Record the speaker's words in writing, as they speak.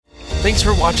Thanks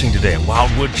for watching today at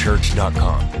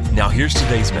wildwoodchurch.com. Now here's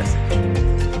today's message.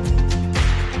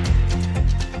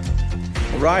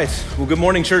 All right. Well, good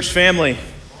morning, church family.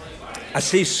 I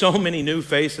see so many new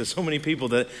faces, so many people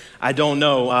that I don't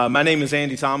know. My name is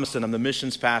Andy Thomason. I'm the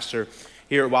missions pastor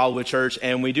here at Wildwood Church,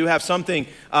 and we do have something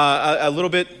a little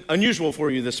bit unusual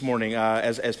for you this morning,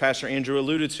 as Pastor Andrew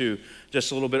alluded to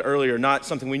just a little bit earlier. Not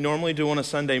something we normally do on a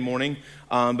Sunday morning,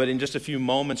 but in just a few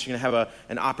moments, you're going to have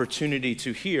an opportunity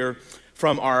to hear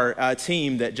from our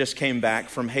team that just came back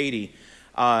from Haiti.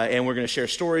 And we're going to share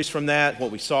stories from that,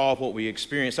 what we saw, what we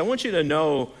experienced. I want you to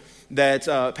know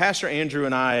that Pastor Andrew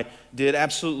and I did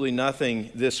absolutely nothing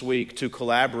this week to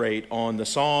collaborate on the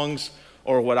songs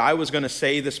or what I was going to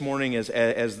say this morning as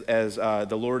the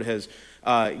Lord has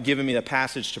given me the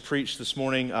passage to preach this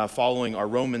morning following our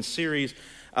Romans series.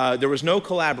 There was no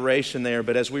collaboration there,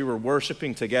 but as we were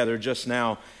worshiping together just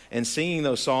now and singing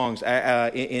those songs,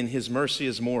 in His mercy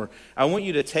is more, I want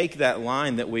you to take that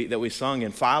line that we sung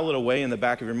and file it away in the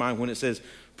back of your mind when it says,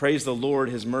 praise the Lord,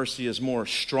 His mercy is more,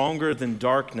 stronger than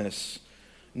darkness,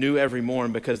 new every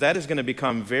morn, because that is going to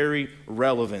become very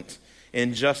relevant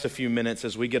in just a few minutes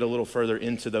as we get a little further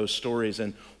into those stories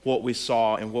and what we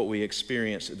saw and what we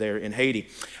experienced there in Haiti.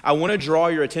 I want to draw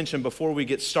your attention before we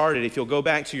get started. If you'll go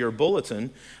back to your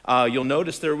bulletin, you'll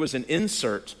notice there was an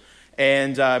insert.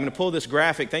 And I'm going to pull this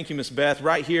graphic. Thank you, Miss Beth.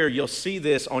 Right here, you'll see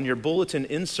this on your bulletin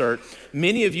insert.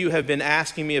 Many of you have been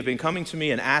coming to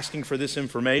me and asking for this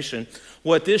information.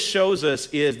 What this shows us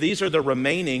is these are the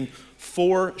remaining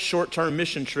 4 short-term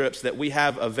mission trips that we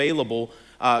have available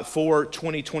for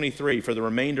 2023, for the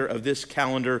remainder of this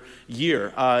calendar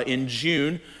year. In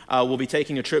June, we'll be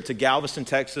taking a trip to Galveston,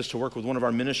 Texas to work with one of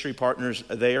our ministry partners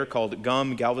there called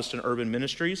GUM, Galveston Urban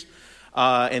Ministries.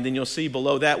 And then you'll see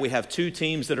below that we have 2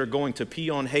 teams that are going to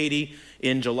Peon, Haiti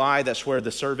in July. That's where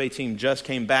the survey team just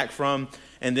came back from.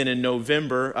 And then in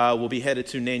November, we'll be headed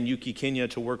to Nanyuki, Kenya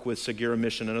to work with Segura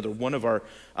Mission, another one of our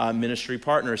ministry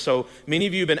partners. So many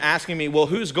of you have been asking me, well,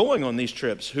 who's going on these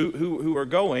trips? Who are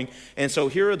going? And so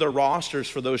here are the rosters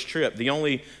for those trips. The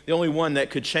only one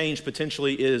that could change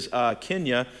potentially is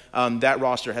Kenya. That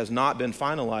roster has not been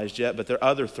finalized yet, but their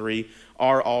other 3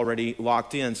 are already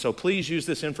locked in. So please use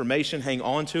this information. Hang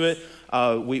on to it.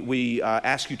 We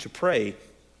ask you to pray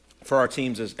for our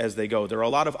teams as they go. There are a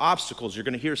lot of obstacles. You're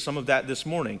going to hear some of that this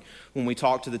morning when we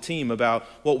talk to the team about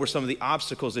what were some of the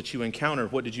obstacles that you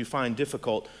encountered. What did you find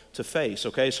difficult to face?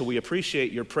 Okay, so we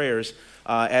appreciate your prayers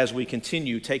as we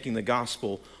continue taking the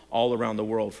gospel all around the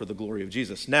world for the glory of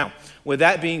Jesus. Now, with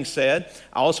that being said,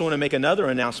 I also want to make another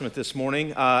announcement this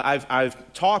morning.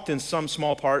 I've talked in some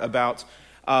small part about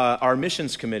our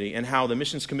missions committee and how the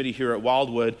missions committee here at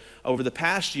Wildwood, over the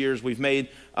past years, we've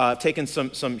taken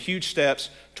some huge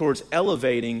steps towards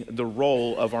elevating the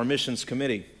role of our missions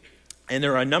committee. And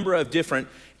there are a number of different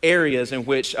areas in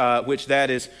which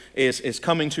that is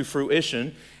coming to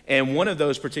fruition. And one of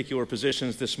those particular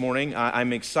positions this morning,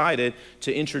 I'm excited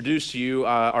to introduce to you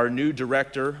our new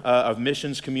director of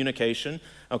missions communication.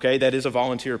 Okay, that is a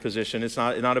volunteer position. It's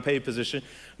not a paid position.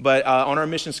 But on our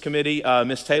missions committee,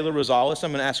 Miss Taylor Rosales,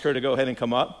 I'm going to ask her to go ahead and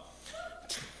come up.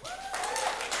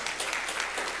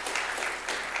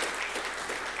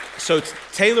 So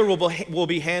Taylor will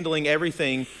be handling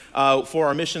everything for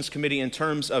our missions committee in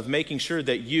terms of making sure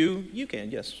that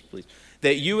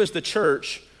that you as the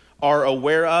church are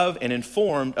aware of and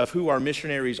informed of who our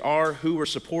missionaries are, who we're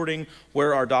supporting,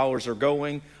 where our dollars are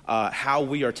going, how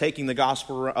we are taking the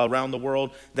gospel around the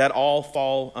world. That all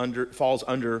falls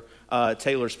under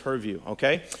Taylor's purview,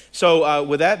 okay? So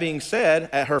with that being said,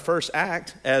 at her first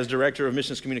act as Director of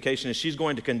Missions Communication is she's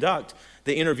going to conduct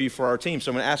the interview for our team.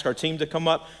 So I'm going to ask our team to come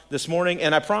up this morning,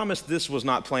 and I promise this was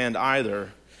not planned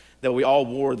either, that we all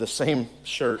wore the same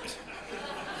shirt.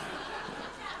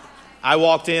 I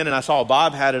walked in and I saw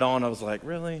Bob had it on. I was like,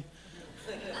 really?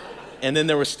 And then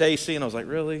there was Stacy, and I was like,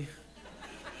 really?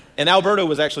 And Alberto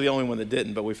was actually the only one that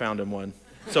didn't, but we found him one,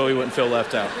 so he wouldn't feel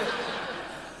left out.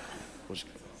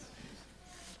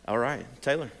 All right,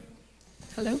 Taylor.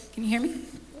 Hello, can you hear me?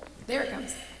 There it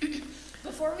comes.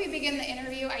 Before we begin the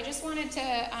interview, I just wanted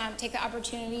to take the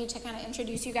opportunity to kind of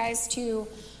introduce you guys to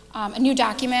a new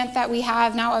document that we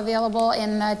have now available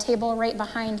in the table right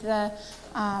behind the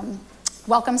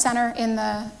Welcome Center in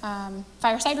the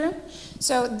fireside room.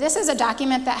 So this is a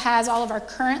document that has all of our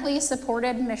currently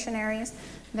supported missionaries.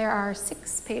 There are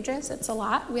 6 pages. It's a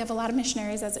lot. We have a lot of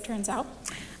missionaries, as it turns out.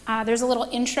 There's a little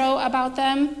intro about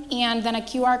them, and then a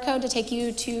QR code to take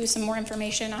you to some more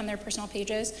information on their personal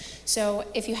pages. So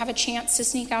if you have a chance to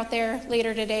sneak out there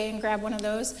later today and grab one of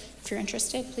those, if you're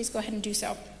interested, please go ahead and do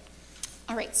so.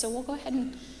 All right, so we'll go ahead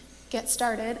and get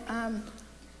started.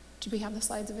 we have the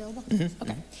slides available? Mm-hmm.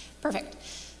 Okay, perfect.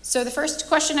 So the first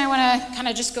question I want to kind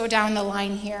of just go down the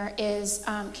line here is,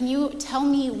 can you tell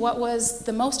me what was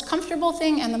the most comfortable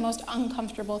thing and the most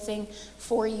uncomfortable thing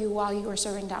for you while you were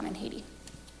serving down in Haiti?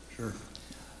 Sure.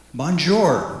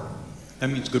 Bonjour. That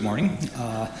means good morning.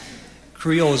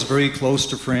 Creole is very close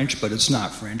to French, but it's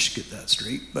not French, get that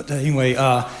straight. But anyway,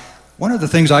 one of the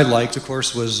things I liked, of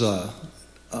course, was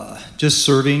just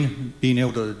serving, being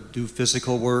able to do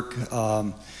physical work.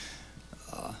 I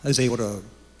was able to,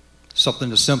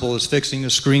 something as simple as fixing the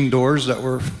screen doors that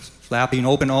were flapping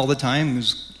open all the time. It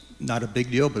was not a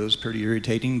big deal, but it was pretty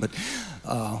irritating. But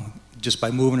just by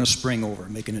moving a spring over,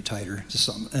 making it tighter.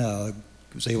 I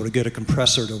was able to get a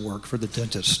compressor to work for the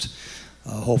dentist.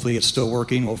 Hopefully it's still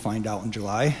working. We'll find out in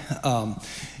July.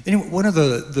 Anyway, one of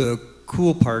the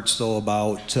cool parts, though,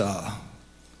 about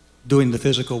doing the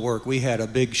physical work, we had a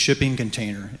big shipping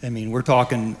container. I mean, we're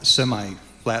talking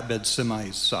flatbed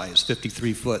semi-size,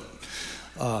 53-foot,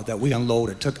 that we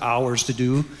unloaded. It took hours to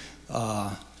do,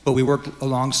 but we worked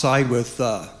alongside with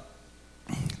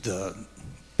the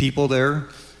people there,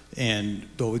 and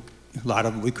though a lot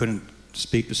of them, we couldn't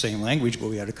speak the same language, but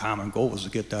we had a common goal, was to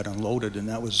get that unloaded, and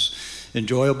that was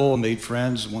enjoyable. Made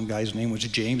friends. One guy's name was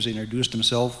James. He introduced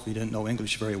himself. He didn't know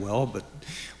English very well, but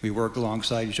we worked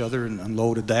alongside each other and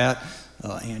unloaded that.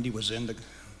 Andy was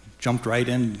jumped right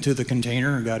into the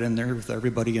container and got in there with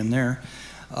everybody in there.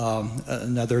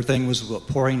 Another thing was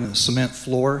pouring the cement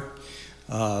floor.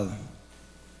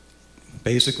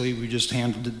 Basically, we just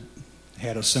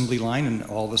had assembly line, and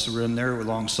all of us were in there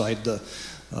alongside the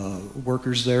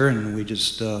workers there, and we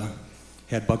just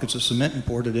had buckets of cement and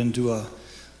poured it into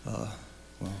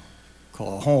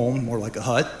call a home, more like a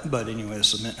hut, but anyway, a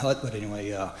cement hut. But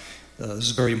anyway, this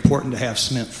is very important to have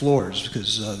cement floors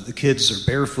because the kids are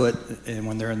barefoot, and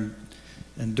when they're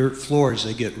in dirt floors,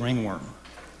 they get ringworm.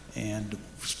 And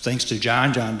thanks to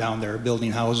John down there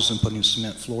building houses and putting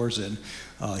cement floors in,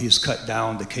 he's cut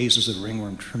down the cases of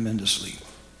ringworm tremendously.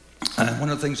 And one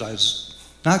of the things I was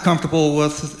not comfortable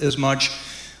with as much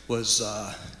was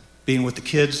being with the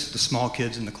kids, the small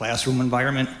kids in the classroom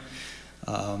environment.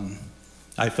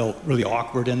 I felt really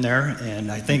awkward in there,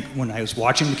 and I think when I was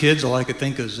watching the kids, all I could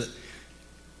think is,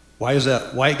 why is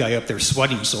that white guy up there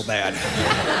sweating so bad?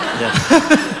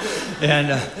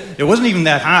 And it wasn't even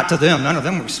that hot to them. None of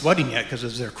them were sweating yet because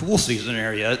it's their cool season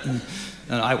area. And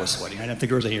I was sweating. I didn't think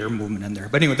there was any air movement in there.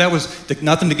 But anyway, that was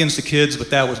nothing against the kids, but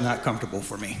that was not comfortable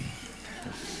for me.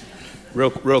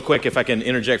 Real quick, if I can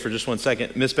interject for just 1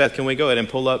 second. Miss Beth, can we go ahead and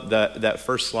pull up that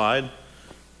first slide?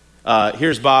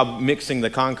 Here's Bob mixing the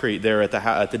concrete there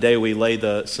at the day we laid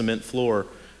the cement floor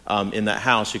in that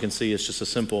house. You can see it's just a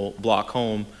simple block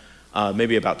home,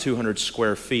 maybe about 200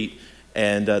 square feet.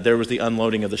 And there was the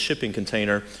unloading of the shipping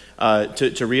container.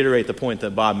 To reiterate the point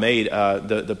that Bob made,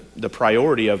 the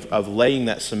priority of laying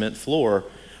that cement floor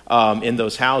in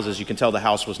those houses, you can tell the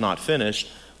house was not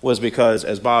finished, was because,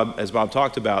 as Bob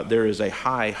talked about, there is a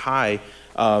high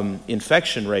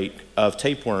infection rate of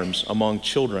tapeworms among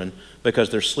children because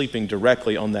they're sleeping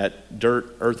directly on that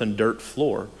earth and dirt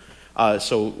floor.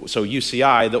 So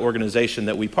UCI, the organization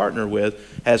that we partner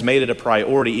with, has made it a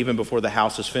priority even before the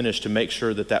house is finished to make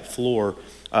sure that floor,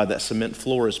 that cement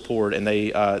floor is poured. And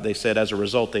they said as a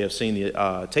result they have seen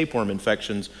the tapeworm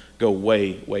infections go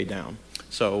way down.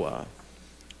 So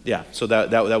so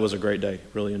that was a great day.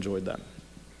 Really enjoyed that.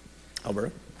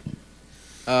 Alberto?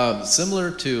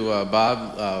 Similar to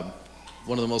Bob,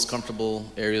 one of the most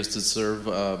comfortable areas to serve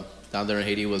down there in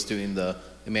Haiti was doing the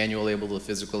manual labor, the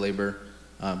physical labor.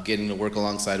 Getting to work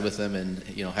alongside with them and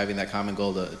having that common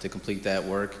goal to complete that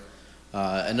work.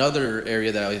 Another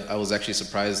area that I was actually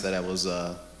surprised that I was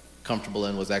comfortable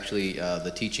in was actually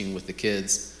the teaching with the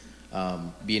kids,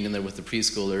 being in there with the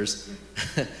preschoolers.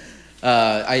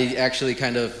 I actually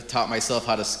kind of taught myself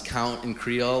how to count in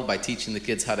Creole by teaching the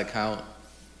kids how to count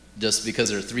just because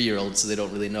they're 3-year-olds, so they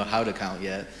don't really know how to count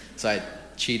yet. So I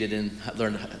cheated and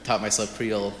taught myself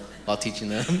Creole while teaching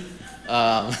them.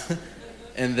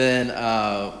 And then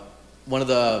one of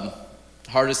the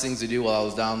hardest things to do while I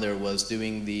was down there was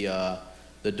doing the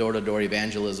door-to-door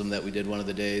evangelism that we did one of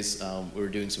the days. We were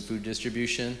doing some food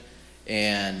distribution,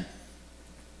 and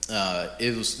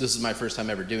this is my first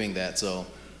time ever doing that, so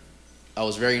I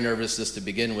was very nervous just to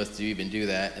begin with to even do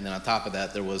that. And then on top of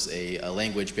that, there was a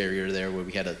language barrier there where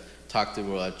we had to talk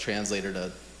to a translator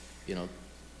to,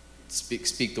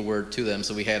 speak the word to them.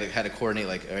 So we had to coordinate,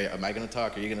 like, am I going to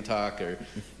talk? Are you going to talk? Or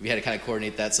we had to kind of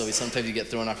coordinate that. So sometimes you get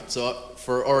thrown off. So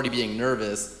for already being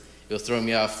nervous, it was throwing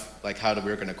me off, like how we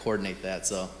were going to coordinate that.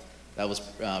 So that was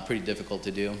pretty difficult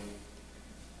to do.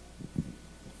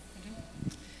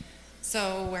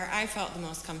 So where I felt the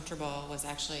most comfortable was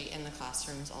actually in the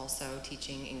classrooms, also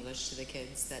teaching English to the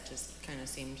kids. That just kind of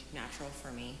seemed natural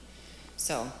for me.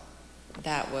 So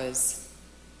that was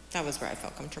where I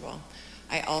felt comfortable.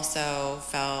 I also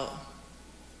felt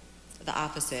the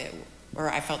opposite, or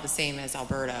I felt the same as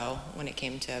Alberto when it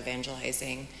came to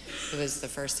evangelizing. It was the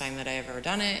first time that I have ever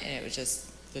done it, and it was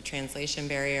just the translation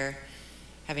barrier,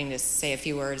 having to say a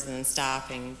few words and then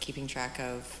stop and keeping track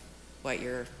of what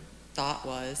your thought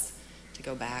was to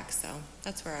go back. So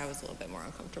that's where I was a little bit more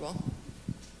uncomfortable.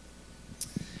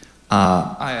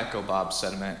 I echo Bob's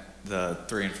sentiment. The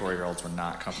 3 and 4 year olds were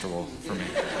not comfortable for me.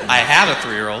 I had a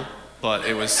 3-year-old, but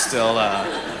it was still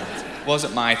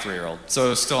wasn't my 3-year-old, so it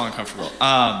was still uncomfortable.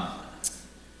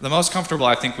 The most comfortable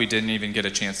I think we didn't even get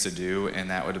a chance to do, and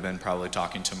that would have been probably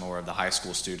talking to more of the high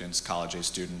school students, college-age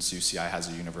students. UCI has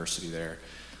a university there.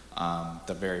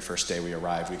 The very first day we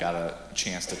arrived, we got a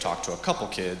chance to talk to a couple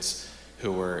kids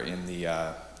who were in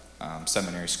the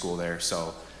seminary school there,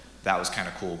 so that was kind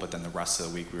of cool. But then the rest of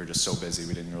the week we were just so busy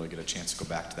we didn't really get a chance to go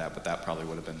back to that, but that probably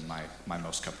would have been my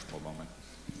most comfortable moment.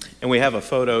 And we have a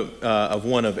photo of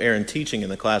one of Aaron teaching in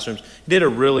the classrooms. He did a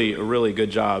really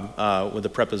good job with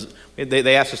the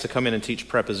They asked us to come in and teach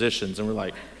prepositions, and we're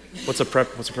like, what's a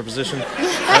preposition? We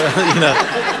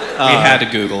had to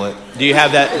Google it. Do you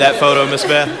have that photo, Miss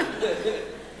Beth?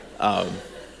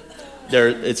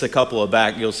 It's a couple of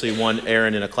back. You'll see one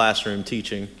Aaron in a classroom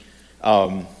teaching.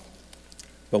 But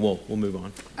we'll move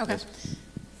on. Okay. Yes.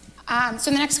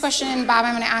 So the next question, Bob,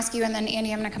 I'm going to ask you, and then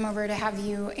Andy, I'm going to come over to have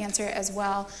you answer it as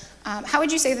well. How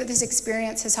would you say that this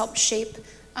experience has helped shaped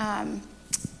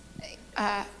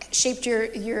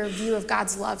your view of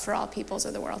God's love for all peoples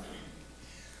of the world?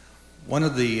 One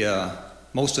of the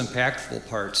most impactful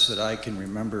parts that I can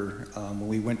remember when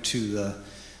we went to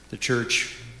the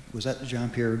church, was that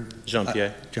Jean-Pierre?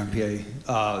 Jean-Pierre. Jean-Pierre.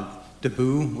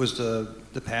 Debut was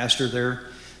the pastor there.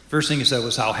 First thing he said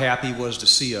was how happy he was to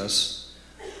see us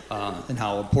and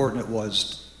how important it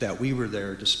was that we were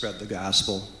there to spread the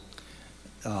gospel.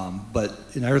 But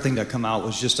another thing that come out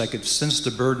was just I could sense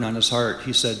the burden on his heart.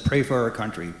 He said, pray for our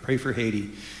country, pray for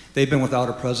Haiti. They've been without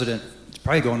a president. It's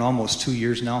probably going almost 2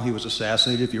 years now. He was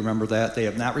assassinated, if you remember that. They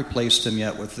have not replaced him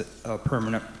yet with a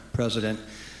permanent president.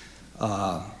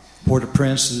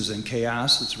 Port-au-Prince is in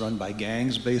chaos. It's run by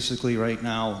gangs, basically, right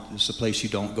now. It's a place you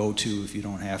don't go to if you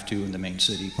don't have to in the main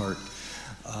city part.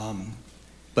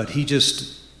 But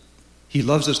he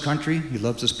loves his country. He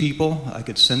loves his people. I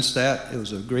could sense that. It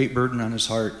was a great burden on his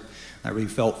heart. I really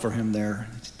felt for him there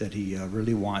that he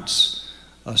really wants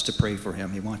us to pray for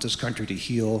him. He wants his country to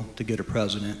heal, to get a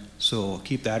president. So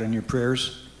keep that in your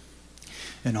prayers.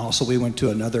 And also we went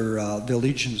to another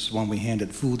village. It was one we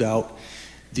handed food out.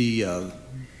 The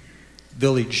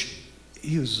village,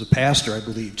 he was a pastor, I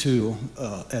believe, too,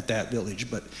 at that village.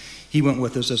 But he went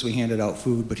with us as we handed out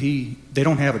food. But they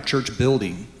don't have a church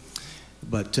building.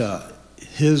 But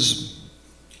his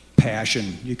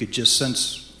passion, you could just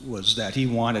sense, was that he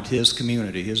wanted his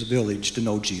community, his village, to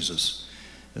know Jesus.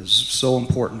 It was so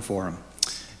important for him.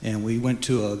 And we went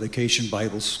to a vacation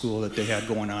Bible school that they had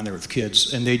going on there with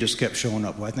kids, and they just kept showing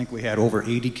up. Well, I think we had over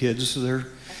 80 kids there.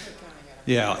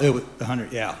 Yeah, it was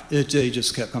 100. Yeah, they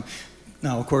just kept coming.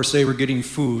 Now, of course, they were getting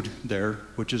food there,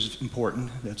 which is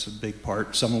important. That's a big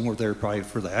part. Some of them were there probably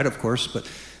for that, of course, but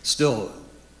still,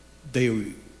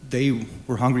 they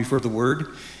were hungry for the word.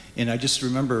 And I just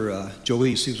remember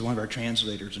Joeyce, he was one of our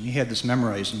translators, and he had this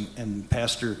memorized, and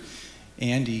Pastor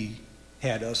Andy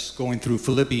had us going through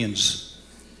Philippians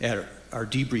at our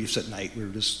debriefs at night. We were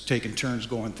just taking turns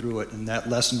going through it, and that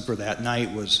lesson for that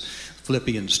night was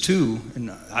Philippians 2,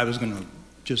 and I was going to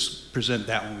just present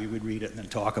that one. We would read it and then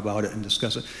talk about it and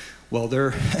discuss it. Well,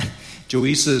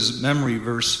 Joeyce's memory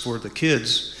verse for the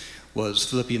kids was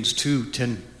Philippians 2,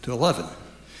 10 to 11.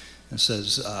 It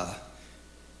says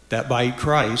that by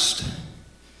Christ,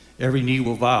 every knee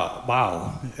will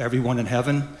bow, everyone in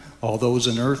heaven, all those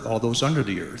in earth, all those under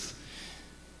the earth.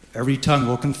 Every tongue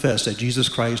will confess that Jesus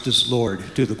Christ is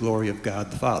Lord to the glory of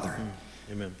God the Father.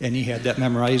 Amen. And he had that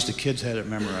memorized. The kids had it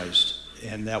memorized.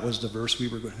 And that was the verse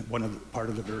part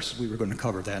of the verse we were going to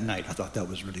cover that night. I thought that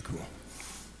was really cool.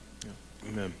 Yeah.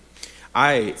 Amen.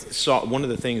 I saw one of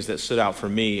the things that stood out for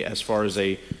me as far as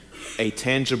a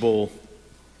tangible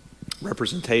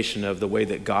representation of the way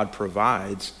that God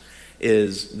provides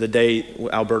is the day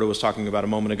Alberto was talking about a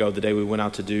moment ago, the day we went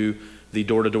out to do the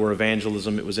door-to-door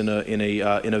evangelism. It was in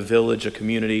a village, a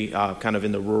community, kind of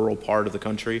in the rural part of the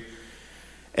country.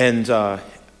 And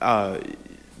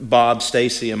Bob,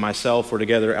 Stacy, and myself were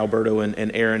together. Alberto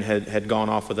and Aaron had gone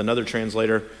off with another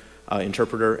translator,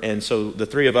 interpreter. And so the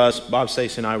three of us, Bob,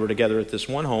 Stacy, and I were together at this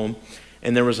one home.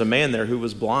 And there was a man there who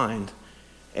was blind.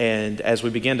 And as we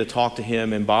began to talk to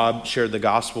him and Bob shared the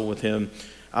gospel with him,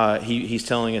 he's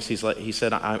telling us, he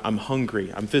said, I'm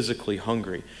hungry. I'm physically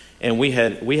hungry. And we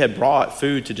had brought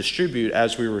food to distribute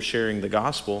as we were sharing the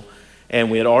gospel. And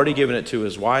we had already given it to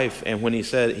his wife. And when he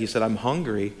said, I'm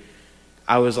hungry,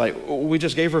 I was like, we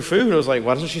just gave her food. I was like,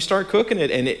 why doesn't she start cooking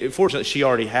it? And fortunately, she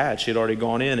had already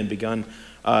gone in and begun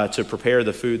to prepare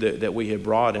the food that we had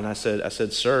brought. And I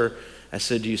said, sir,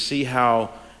 do you see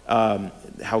how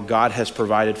God has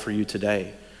provided for you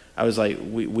today? I was like,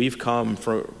 we've come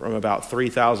from about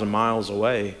 3,000 miles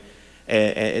away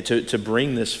to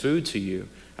bring this food to you.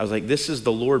 I was like, this is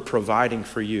the Lord providing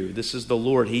for you. This is the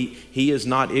Lord. He is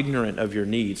not ignorant of your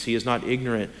needs. He is not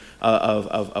ignorant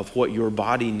of what your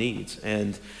body needs.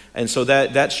 And so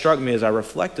that struck me as I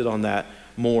reflected on that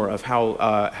more, of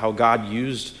how God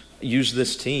used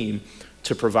this team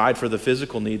to provide for the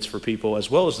physical needs for people as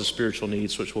well as the spiritual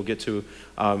needs, which we'll get to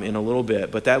in a little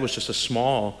bit. But that was just a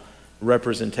small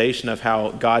representation of how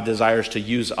God desires to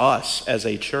use us as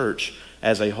a church,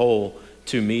 as a whole,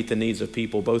 to meet the needs of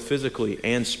people, both physically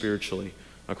and spiritually,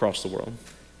 across the world.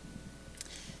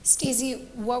 Stacey,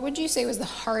 what would you say was the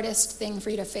hardest thing for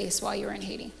you to face while you were in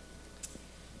Haiti?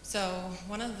 So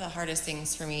one of the hardest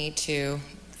things for me to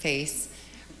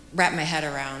wrap my head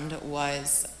around,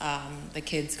 was the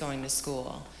kids going to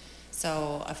school.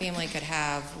 So a family could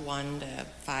have 1 to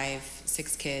 5,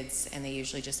 6 kids, and they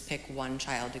usually just pick one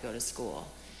child to go to school.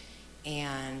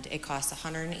 And it costs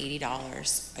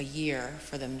 $180 a year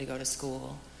for them to go to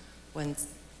school,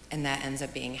 and that ends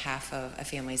up being half of a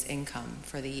family's income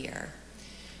for the year.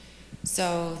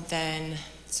 So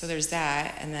there's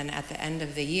that, and then at the end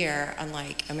of the year,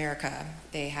 unlike America,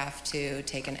 they have to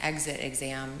take an exit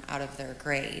exam out of their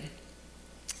grade.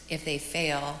 If they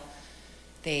fail,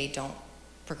 they don't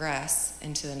progress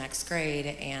into the next grade,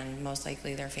 and most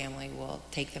likely their family will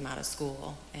take them out of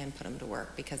school and put them to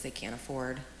work because they can't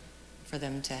afford for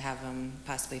them to have them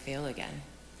possibly fail again.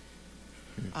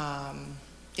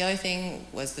 The other thing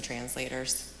was the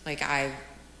translators. Like, I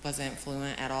wasn't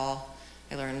fluent at all.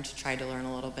 I tried to learn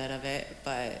a little bit of it,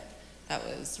 but that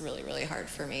was really, really hard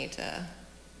for me to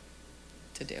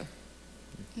do.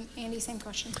 Andy, same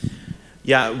question.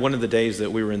 Yeah, one of the days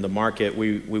that we were in the market,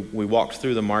 we walked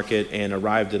through the market and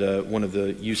arrived at one of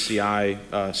the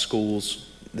UCI schools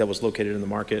that was located in the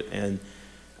market, and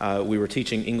we were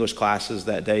teaching English classes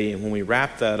that day. And when we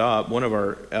wrapped that up, one of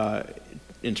our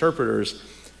interpreters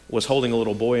was holding a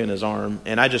little boy in his arm,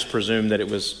 and I just presumed that it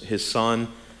was his son.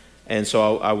 And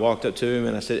so I walked up to him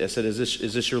and I said, is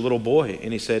this your little boy?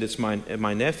 And he said, it's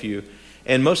my nephew.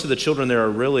 And most of the children there are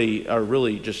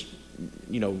really just,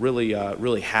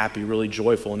 really happy, really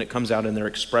joyful, and it comes out in their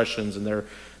expressions, and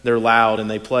they're loud and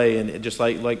they play, and just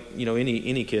like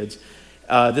any kids.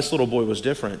 This little boy was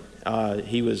different.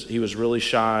 He was really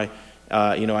shy.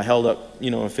 I held up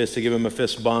a fist to give him a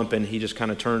fist bump, and he just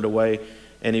kind of turned away,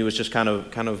 and he was just kind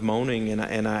of moaning.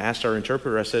 And I asked our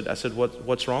interpreter. I said,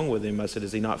 what's wrong with him? I said,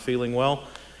 is he not feeling well?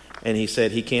 And he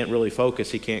said he can't really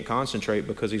focus. He can't concentrate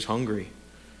because he's hungry.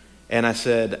 And I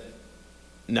said,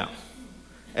 no.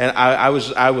 And I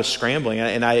was scrambling,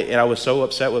 and I was so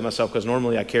upset with myself because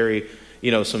normally I carry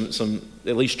some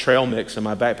at least trail mix in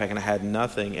my backpack, and I had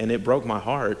nothing. And it broke my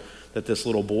heart that this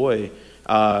little boy,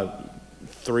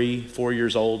 3-4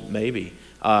 years old maybe,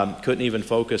 couldn't even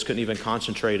focus, couldn't even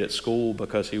concentrate at school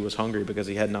because he was hungry, because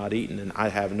he had not eaten, and I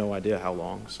have no idea how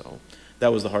long. So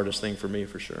that was the hardest thing for me,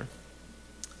 for sure.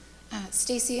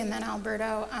 Stacey and then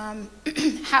Alberto,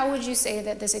 how would you say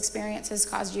that this experience has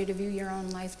caused you to view your own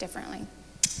life differently?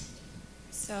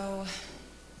 So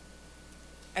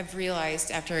I've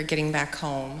realized after getting back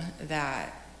home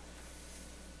that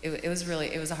it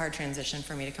was a hard transition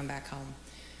for me to come back home.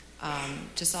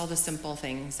 Just all the simple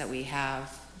things that we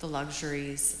have, the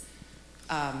luxuries,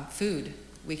 food.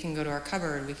 We can go to our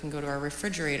cupboard, we can go to our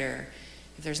refrigerator.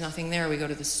 If there's nothing there, we go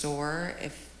to the store.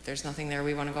 If there's nothing there,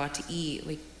 we want to go out to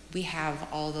eat. We have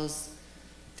all those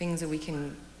things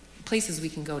places we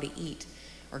can go to eat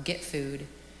or get food.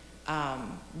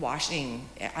 Washing,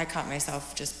 I caught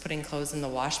myself just putting clothes in the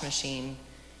wash machine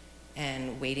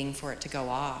and waiting for it to go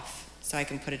off so I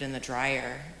can put it in the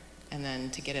dryer and then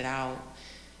to get it out.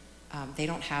 They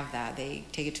don't have that. They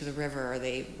take it to the river,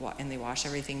 and they wash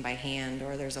everything by hand,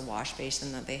 or there's a wash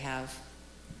basin that they have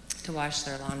to wash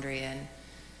their laundry in.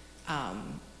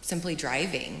 Simply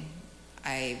driving.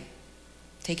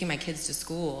 Taking my kids to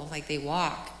school, like they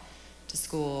walk to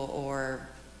school, or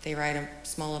they ride a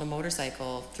small little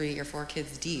motorcycle, 3 or 4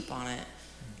 kids deep on it,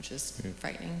 which is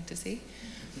frightening to see.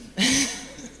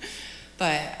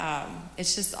 But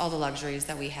it's just all the luxuries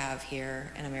that we have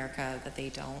here in America that they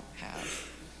don't have.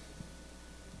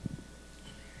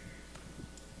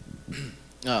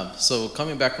 So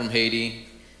coming back from Haiti,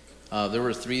 there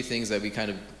were 3 things that we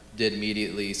kind of did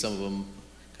immediately. Some of them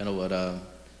kind of what,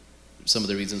 some of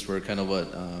the reasons were kind of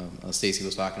what Stacy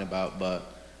was talking about. But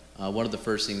one of the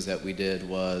first things that we did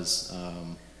was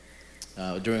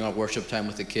during our worship time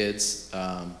with the kids,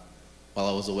 while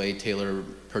I was away, Taylor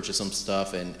purchased some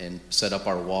stuff and set up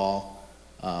our wall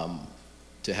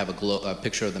to have a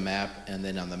picture of the map. And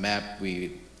then on the map,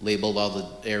 we labeled all the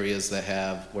areas that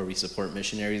have where we support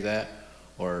missionaries at,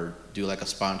 or do like a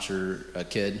sponsor a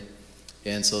kid.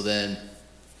 And so then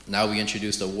now we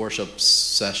introduced a worship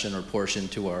session or portion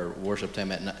to our worship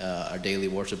time at our daily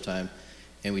worship time,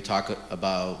 and we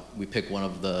pick one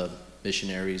of the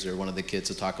missionaries or one of the kids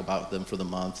to talk about them for the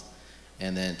month,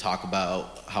 and then talk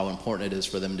about how important it is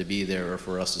for them to be there or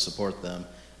for us to support them,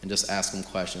 and just ask them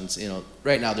questions.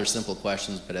 Right now they're simple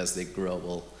questions, but as they grow,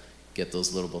 we'll get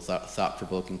those little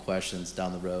thought-provoking questions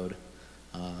down the road.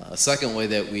 A second way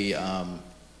that we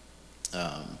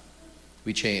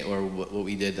changed, or what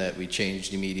we did that we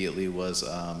changed immediately was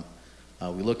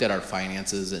we looked at our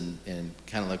finances and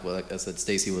kind of like what I said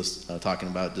Stacy was talking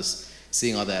about, just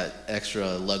seeing all that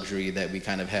extra luxury that we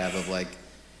kind of have of like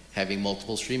having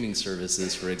multiple streaming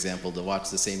services, for example, to watch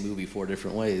the same movie 4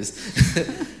 different ways.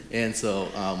 And so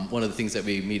one of the things that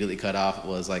we immediately cut off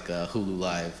was like Hulu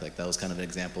Live. Like that was kind of an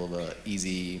example of an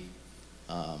easy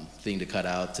thing to cut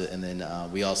out. And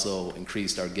then we also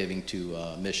increased our giving to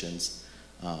missions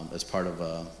as part of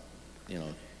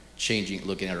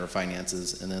looking at our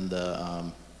finances. And then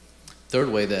the third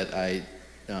way that I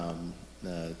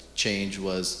changed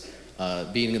was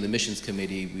being in the missions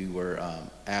committee. We were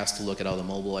asked to look at all the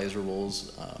mobilizer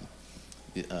roles,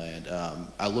 and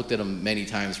I looked at them many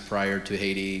times prior to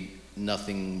Haiti.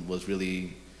 Nothing was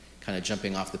really kind of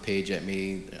jumping off the page at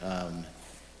me.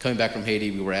 Coming back from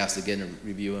Haiti, we were asked again to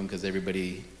review them because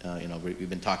everybody, we've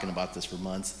been talking about this for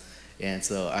months. And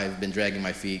so I've been dragging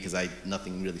my feet because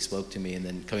nothing really spoke to me. And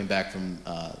then coming back from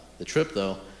the trip,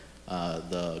 though,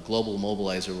 the global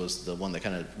mobilizer was the one that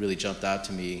kind of really jumped out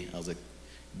to me. I was like,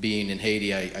 being in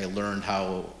Haiti, I learned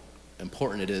how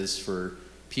important it is for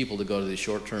people to go to these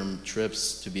short-term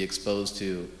trips to be exposed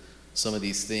to some of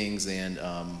these things, and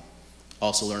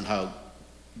also learned how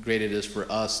great it is for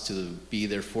us to be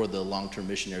there for the long-term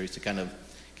missionaries, to kind of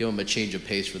give them a change of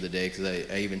pace for the day. Because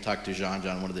I even talked to John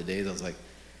one of the days. I was like,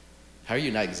 how are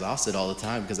you not exhausted all the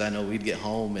time? Because I know we'd get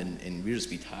home and we'd just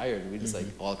be tired. We'd just like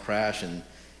all crash, and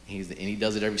he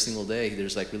does it every single day.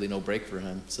 There's like really no break for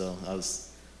him. So I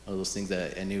was one of those things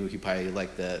that I knew he probably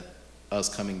liked, that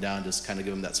us coming down, just kind of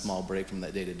give him that small break from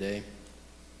that day to day.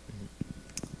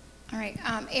 All right,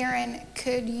 Aaron,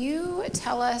 could you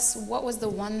tell us what was the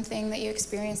one thing that you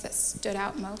experienced that stood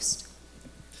out most?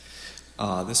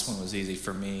 This one was easy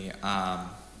for me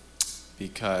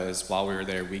because while we were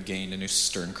there, we gained a new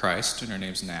sister in Christ, and her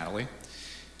name's Natalie.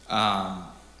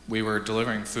 We were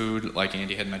delivering food, like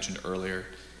Andy had mentioned earlier,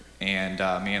 and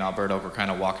me and Alberto were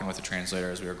kind of walking with the translator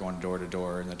as we were going door to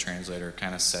door, and the translator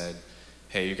kind of said,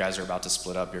 hey, you guys are about to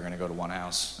split up. You're going to go to one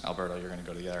house. Alberto, you're going to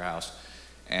go to the other house.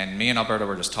 And me and Alberto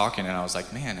were just talking, and I was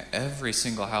like, man, every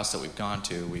single house that we've gone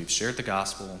to, we've shared the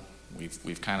gospel,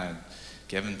 we've kind of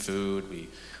given food, we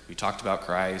talked about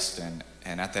Christ,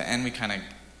 and at the end we kind of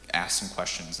asked some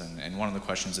questions, and one of the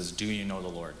questions is, do you know the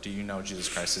Lord? Do you know Jesus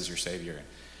Christ as your Savior?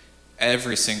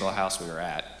 Every single house we were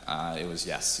at, it was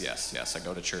yes, I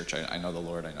go to church, I know the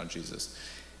Lord, I know Jesus.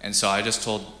 And so I just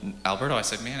told Alberto, I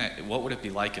said, man, what would it be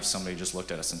like if somebody just looked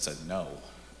at us and said no?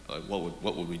 Like,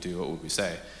 what would we do? What would we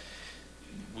say?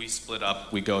 We split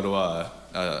up. We go to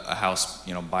a house,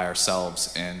 by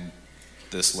ourselves, and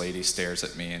this lady stares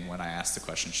at me. And when I ask the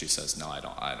question, she says, "No, I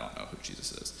don't know who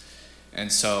Jesus is."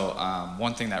 And so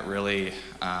one thing that really,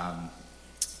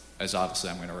 as obviously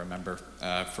I'm going to remember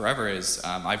forever, is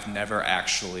I've never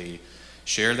actually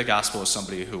shared the gospel with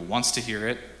somebody who wants to hear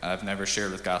it. I've never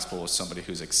shared the gospel with somebody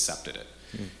who's accepted it.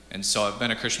 And so I've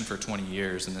been a Christian for 20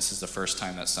 years, and this is the first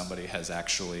time that somebody has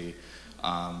actually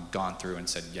gone through and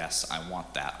said, yes, I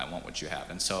want that. I want what you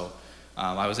have. And so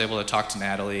I was able to talk to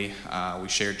Natalie. We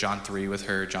shared John 3 with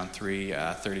her, John 3,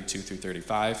 32 through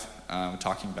 35,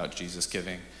 talking about Jesus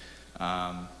giving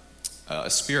a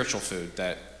spiritual food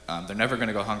that they're never going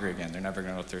to go hungry again. They're never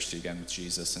going to go thirsty again with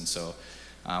Jesus. And so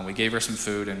we gave her some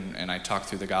food, and I talked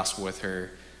through the gospel with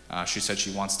her. She said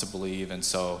she wants to believe. And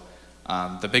so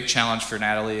the big challenge for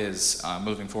Natalie is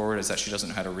moving forward is that she doesn't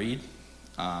know how to read.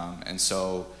 And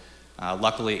so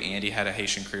luckily, Andy had a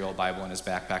Haitian Creole Bible in his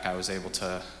backpack. I was able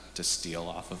to steal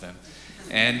off of him.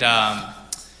 And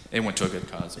It went to a good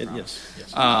cause. Yes.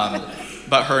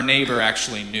 But her neighbor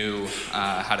actually knew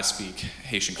how to speak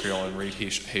Haitian Creole and read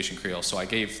Haitian Creole. So I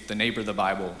gave the neighbor the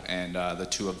Bible, and the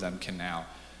two of them can now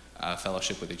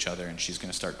fellowship with each other, and she's going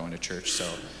to start going to church.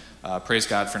 So praise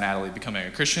God for Natalie becoming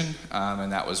a Christian.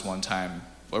 And that was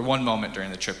one moment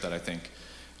during the trip that I think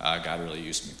God really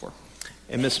used me for.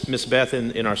 And Miss Beth,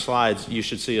 in our slides, you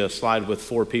should see a slide with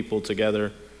 4 people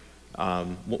together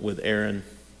with Aaron.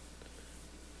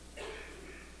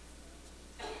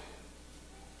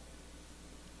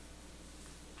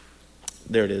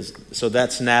 There it is. So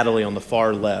that's Natalie on the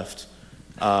far left.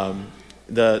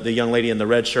 The young lady in the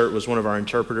red shirt was one of our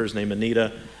interpreters named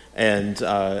Anita, and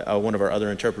one of our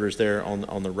other interpreters there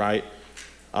on the right.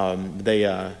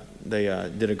 They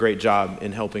did a great job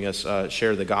in helping us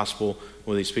share the gospel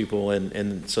with these people,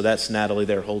 and so that's Natalie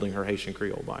there holding her Haitian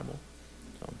Creole Bible.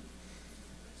 So.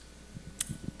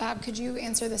 Bob, could you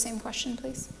answer the same question,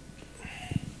 please?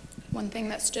 One thing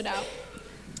that stood out.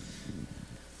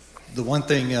 The one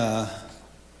thing,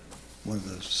 one of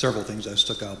the several things that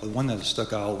stuck out, but one that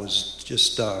stuck out was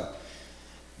just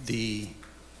the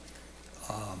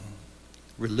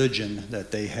religion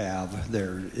that they have.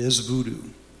 There is voodoo.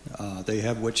 They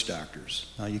have witch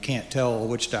doctors. You can't tell a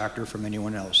witch doctor from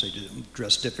anyone else. They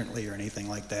dress differently or anything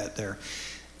like that there.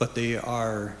 But they're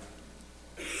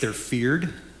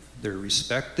feared, they're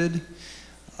respected,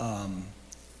 and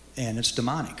it's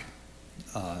demonic.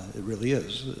 It really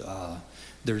is.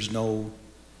 There's no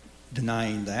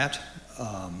denying that.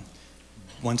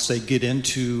 Once they get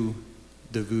into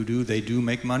the voodoo, they do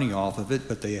make money off of it,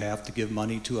 but they have to give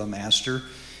money to a master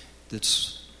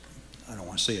that's, I don't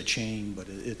want to say a chain, but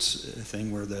it's a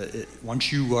thing where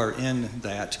once you are in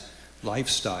that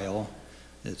lifestyle,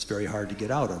 it's very hard to get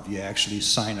out of. You actually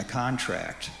sign a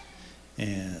contract,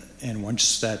 and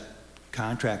once that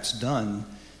contract's done,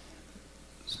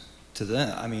 to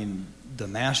them, the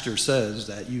master says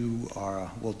that you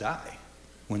will die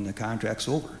when the contract's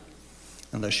over,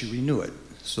 unless you renew it.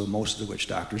 So most of the witch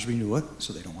doctors renew it,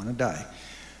 so they don't want to die.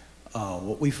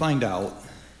 What we find out,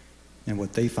 and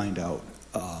what they find out,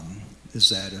 is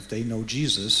that if they know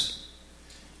Jesus,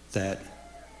 that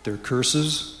their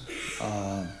curses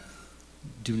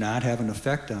do not have an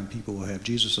effect on people who have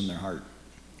Jesus in their heart.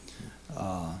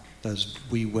 As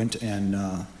we went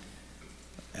and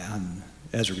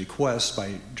as a request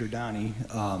by Giordani,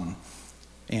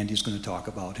 Andy's going to talk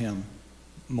about him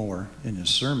more in his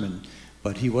sermon,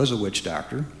 but he was a witch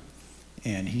doctor,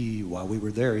 and while we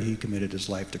were there, he committed his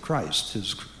life to Christ.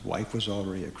 His wife was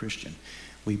already a Christian.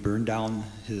 We burned down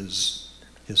his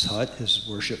hut, his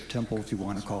worship temple, if you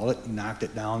want to call it, knocked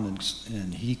it down,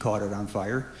 and he caught it on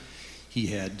fire. He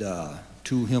had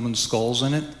 2 human skulls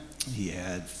in it. He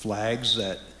had flags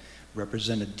that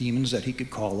represented demons that he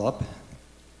could call up.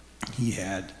 He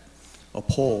had a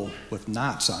pole with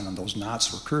knots on them. Those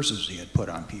knots were curses he had put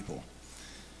on people.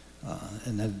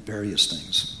 And then various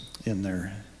things in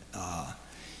there.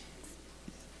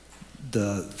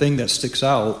 The thing that sticks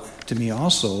out to me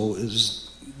also is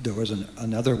there was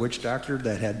another witch doctor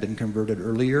that had been converted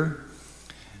earlier,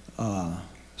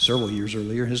 several years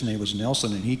earlier. His name was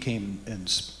Nelson, and he came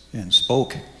and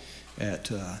spoke at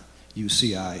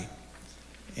UCI.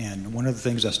 And one of the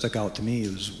things that stuck out to me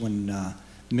is when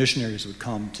missionaries would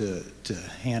come to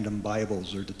hand him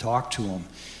Bibles or to talk to him,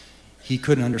 he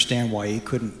couldn't understand why he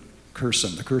couldn't curse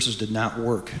them. The curses did not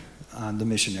work on the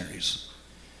missionaries.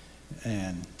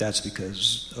 And that's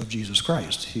because of Jesus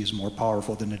Christ. He's more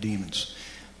powerful than the demons.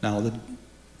 Now,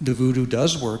 the voodoo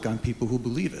does work on people who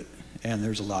believe it. And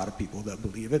there's a lot of people that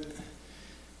believe it.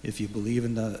 If you believe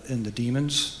in the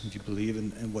demons, if you believe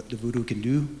in what the voodoo can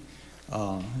do,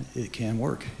 it can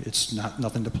work. It's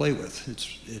nothing to play with.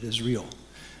 It is real.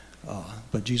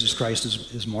 But Jesus Christ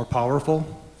is more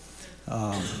powerful.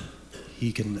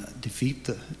 He can defeat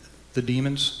the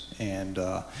demons, and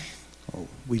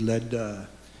we led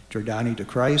Giordani to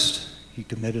Christ. He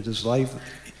committed his life,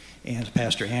 and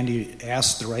Pastor Andy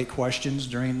asked the right questions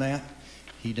during that.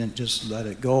 He didn't just let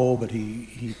it go, but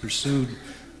he pursued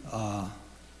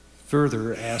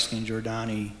further, asking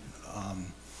Giordani,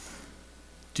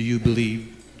 do you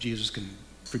believe Jesus can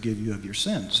forgive you of your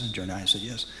sins? And Giordani said,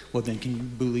 yes. Well, then can you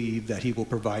believe that he will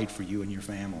provide for you and your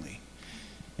family?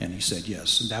 And he said,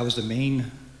 yes. And that was the main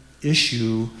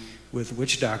issue with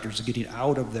witch doctors getting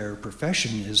out of their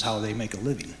profession, is how they make a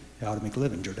living, how to make a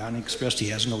living. Giordani expressed he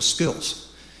has no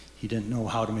skills. He didn't know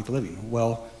how to make a living.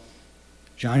 Well,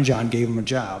 John gave him a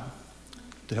job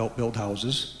to help build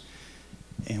houses,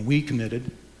 and we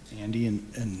committed, Andy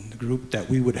and the group, that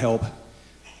we would help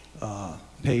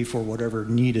pay for whatever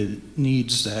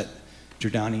needs that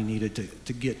Giordani needed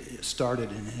to get started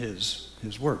in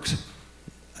his works.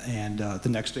 And the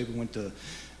next day we went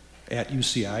at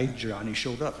UCI, Johnny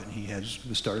showed up, and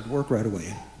he started work right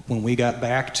away. When we got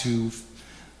back to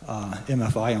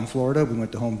MFI in Florida, we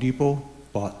went to Home Depot,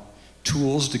 bought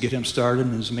tools to get him started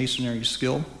in his masonry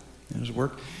skill and his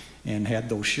work, and had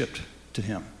those shipped to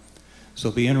him. So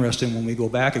it'll be interesting when we go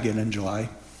back again in July,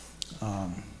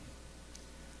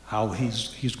 how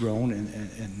he's grown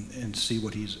and see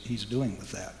what he's doing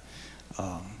with that.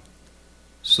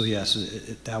 So yes,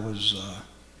 that was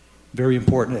very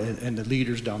important, and the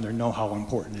leaders down there know how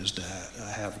important it is to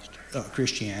have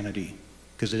Christianity,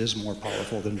 because it is more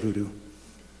powerful than voodoo.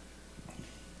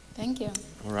 Thank you.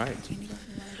 All right.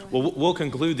 Well, we'll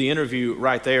conclude the interview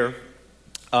right there.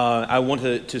 I want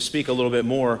to speak a little bit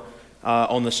more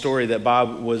on the story that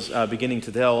Bob was beginning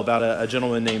to tell about a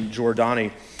gentleman named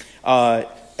Giordani.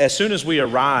 As soon as we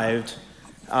arrived,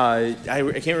 I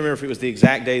can't remember if it was the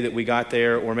exact day that we got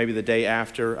there or maybe the day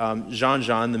after.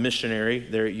 Jean, the missionary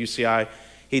there at UCI,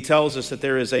 he tells us that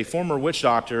there is a former witch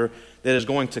doctor that is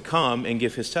going to come and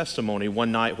give his testimony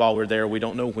one night while we're there. We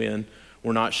don't know when.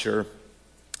 We're not sure.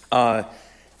 What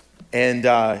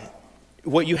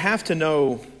you have to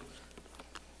know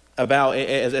about,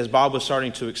 as Bob was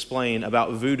starting to explain,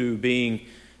 about voodoo being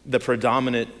the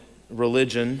predominant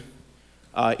religion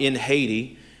in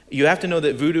Haiti, you have to know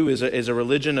that voodoo is a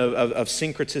religion of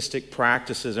syncretistic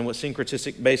practices. And what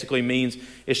syncretistic basically means,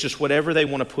 it's just whatever they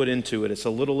want to put into it. It's a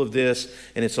little of this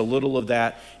and it's a little of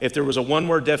that. If there was a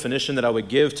one-word definition that I would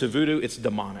give to voodoo, it's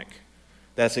demonic.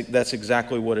 That's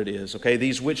exactly what it is, okay?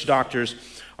 These witch doctors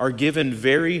are given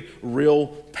very real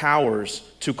powers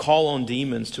to call on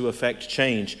demons to effect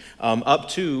change, up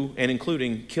to and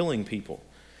including killing people.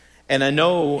 And I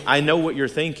know what you're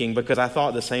thinking, because I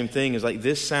thought the same thing. Is like,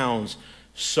 this sounds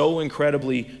so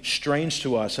incredibly strange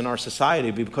to us in our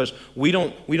society, because we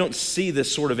don't see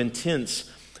this sort of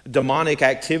intense demonic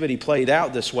activity played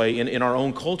out this way in our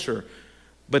own culture.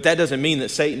 But that doesn't mean that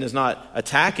Satan is not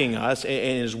attacking us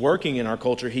and is working in our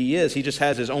culture. He is. He just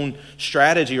has his own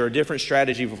strategy, or a different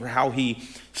strategy for how he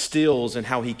steals and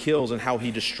how he kills and how he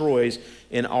destroys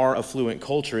in our affluent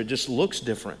culture. It just looks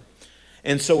different.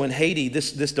 And so in Haiti,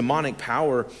 this demonic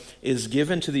power is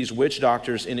given to these witch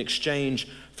doctors in exchange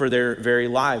for their very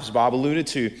lives. Bob alluded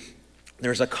to,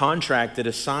 there's a contract that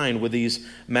is signed with these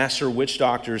master witch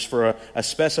doctors for a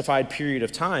specified period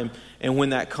of time. And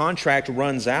when that contract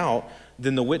runs out,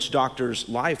 then the witch doctor's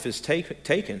life is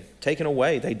taken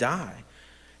away. They die.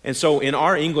 And so in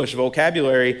our English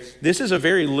vocabulary, this is a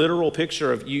very literal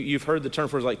picture of, you've heard the term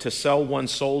for like to sell one's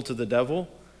soul to the devil.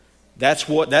 That's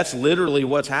literally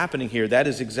what's happening here. That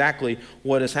is exactly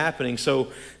what is happening. So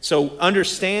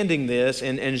understanding this,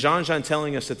 and Jean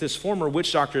telling us that this former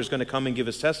witch doctor is going to come and give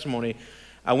his testimony,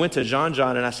 I went to Jean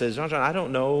and I said, Jean, I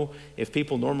don't know if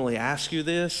people normally ask you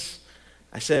this.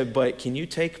 I said, but can you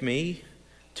take me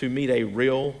to meet a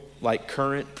real, like,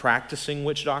 current practicing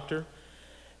witch doctor?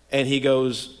 And he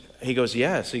goes,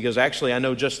 yes. He goes, actually, I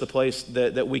know just the place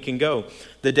that we can go.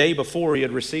 The day before, he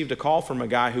had received a call from a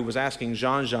guy who was asking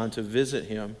Jean to visit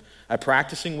him, a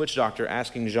practicing witch doctor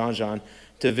asking Jean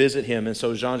to visit him. And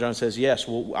so Jean says, yes,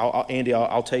 well, Andy,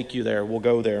 I'll take you there. We'll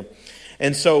go there.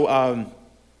 And so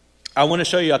I want to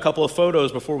show you a couple of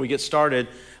photos before we get started.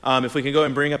 If we can go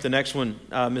and bring up the next one,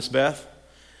 Miss Beth.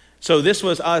 So this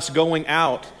was us going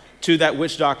out to that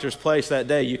witch doctor's place that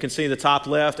day. You can see the top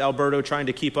left, Alberto trying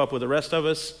to keep up with the rest of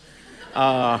us.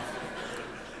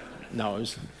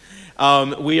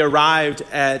 We arrived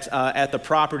at the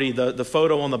property. The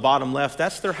photo on the bottom left,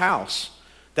 that's their house.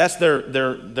 That's their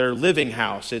living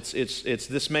house. It's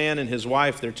this man and his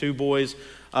wife, their two boys,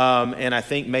 and I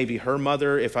think maybe her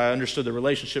mother, if I understood the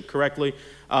relationship correctly,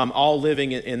 all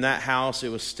living in that house. It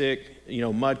was stick,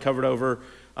 mud covered over,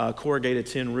 corrugated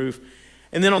tin roof.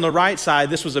 And then on the right side,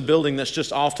 this was a building that's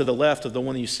just off to the left of the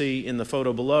one you see in the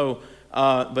photo below.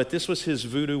 But this was his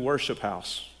voodoo worship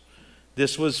house.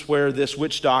 This was where this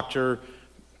witch doctor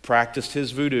practiced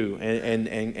his voodoo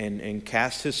and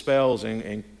cast his spells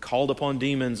and called upon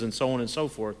demons and so on and so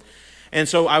forth. And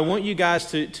so I want you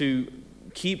guys to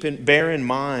bear in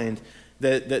mind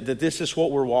that this is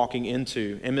what we're walking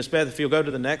into. And Miss Beth, if you'll go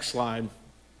to the next slide.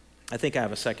 I think I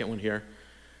have a second one here.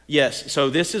 Yes, so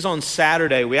this is on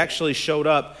Saturday. We actually showed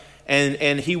up,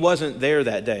 and he wasn't there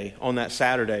that day, on that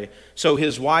Saturday. So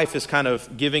his wife is kind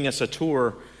of giving us a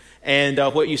tour, and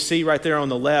what you see right there on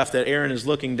the left that Aaron is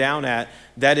looking down at,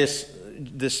 that is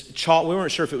this chalk. We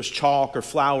weren't sure if it was chalk or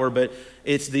flour, but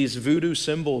it's these voodoo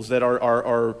symbols that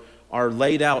are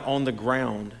laid out on the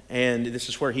ground, and this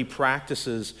is where he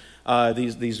practices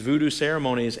these voodoo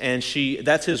ceremonies. And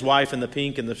that's his wife in the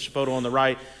pink in the photo on the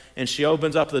right. And she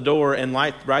opens up the door, and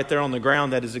right there on the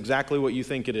ground, that is exactly what you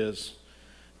think it is.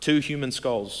 2 human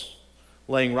skulls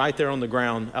laying right there on the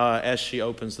ground as she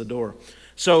opens the door.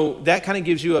 So that kind of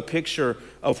gives you a picture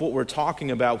of what we're talking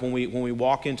about when we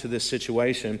walk into this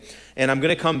situation. And I'm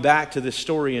going to come back to this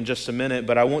story in just a minute,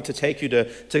 but I want to take you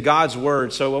to God's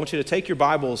Word. So I want you to take your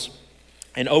Bibles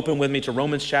and open with me to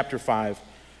Romans chapter 5.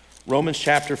 Romans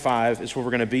chapter 5 is where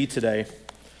we're going to be today.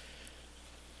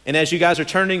 And as you guys are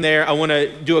turning there, I want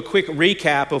to do a quick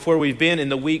recap of where we've been in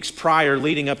the weeks prior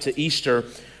leading up to Easter.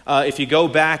 If you go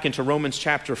back into Romans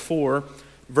chapter 4,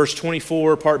 verse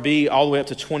 24, part B, all the way up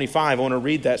to 25, I want to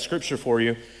read that scripture for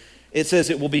you. It says,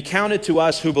 "It will be counted to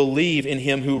us who believe in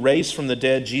him who raised from the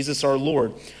dead Jesus our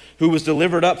Lord, who was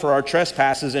delivered up for our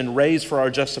trespasses and raised for our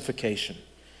justification."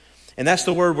 And that's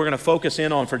the word we're going to focus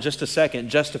in on for just a second,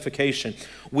 justification.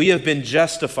 We have been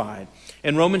justified.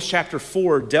 And Romans chapter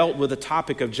 4 dealt with the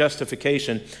topic of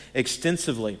justification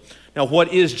extensively. Now,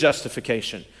 what is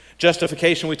justification?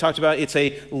 Justification, we talked about, it's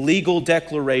a legal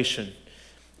declaration.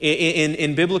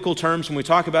 In biblical terms, when we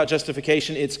talk about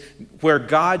justification, it's where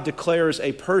God declares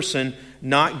a person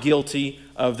not guilty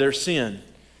of their sin.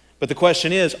 But the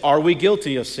question is, are we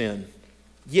guilty of sin?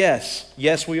 Yes,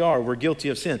 we are. We're guilty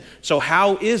of sin. So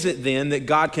how is it then that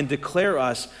God can declare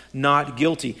us not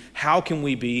guilty? How can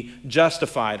we be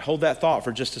justified? Hold that thought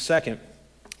for just a second.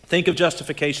 Think of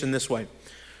justification this way.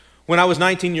 When I was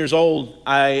 19 years old,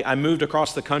 I moved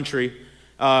across the country,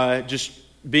 just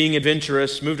being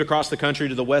adventurous, moved across the country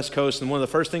to the West Coast, and one of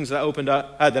the first things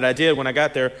that I did when I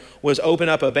got there was open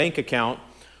up a bank account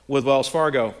with Wells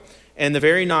Fargo. And the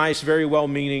very nice, very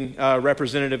well-meaning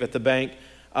representative at the bank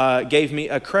gave me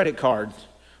a credit card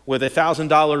with a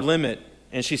 $1,000 limit,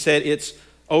 and she said it's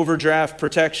overdraft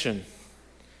protection.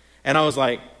 And I was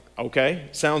like, okay,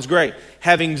 sounds great.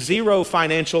 Having zero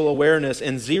financial awareness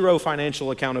and zero financial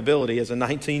accountability as a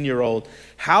 19-year-old,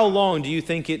 how long do you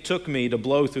think it took me to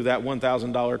blow through that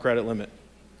 $1,000 credit limit?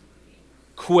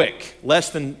 Quick, less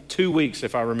than 2 weeks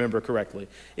if I remember correctly.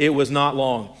 It was not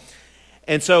long.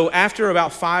 And so after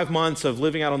about 5 months of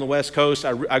living out on the West Coast,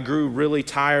 I grew really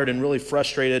tired and really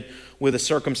frustrated with the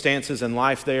circumstances and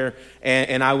life there.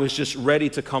 And I was just ready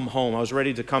to come home. I was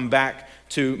ready to come back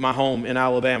to my home in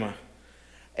Alabama.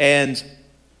 And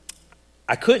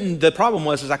the problem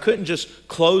was I couldn't just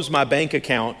close my bank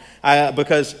account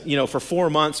because, for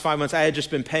 5 months, I had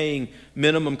just been paying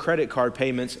minimum credit card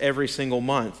payments every single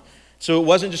month. So it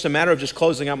wasn't just a matter of just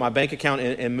closing out my bank account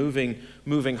and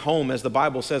moving home. As the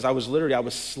Bible says, I was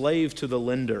slave to the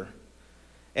lender.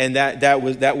 And that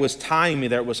was tying me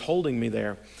there, it was holding me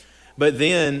there. But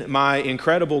then my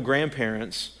incredible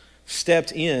grandparents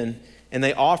stepped in and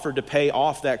they offered to pay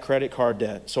off that credit card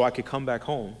debt so I could come back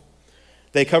home.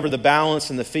 They covered the balance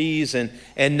and the fees, and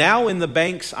now in the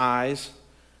bank's eyes,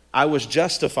 I was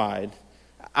justified.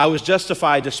 I was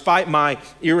justified despite my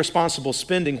irresponsible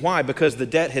spending. Why? Because the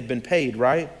debt had been paid,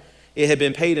 right? It had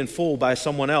been paid in full by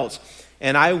someone else.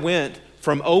 And I went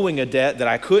from owing a debt that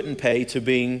I couldn't pay to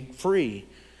being free.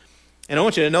 And I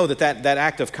want you to know that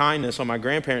act of kindness on my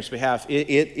grandparents' behalf,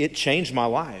 it changed my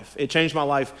life. It changed my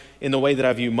life in the way that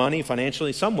I view money financially.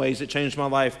 In some ways, it changed my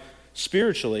life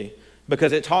spiritually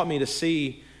because it taught me to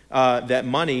see that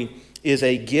money is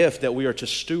a gift that we are to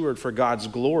steward for God's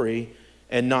glory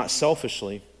and not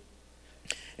selfishly.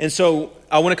 And so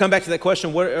I want to come back to that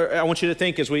question. What I want you to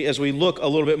think as we look a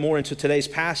little bit more into today's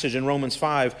passage in Romans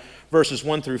 5, verses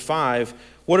 1 through 5,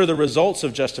 what are the results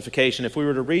of justification? If we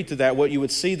were to read through that, what you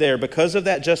would see there, because of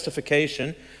that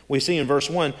justification, we see in verse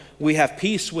 1, we have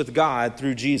peace with God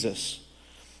through Jesus.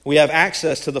 We have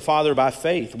access to the Father by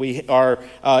faith. We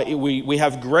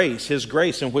have grace, His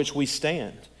grace in which we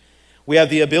stand. We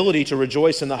have the ability to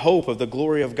rejoice in the hope of the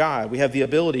glory of God. We have the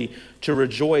ability to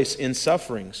rejoice in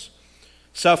sufferings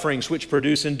which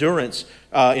produce endurance,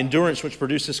 endurance which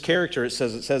produces character, it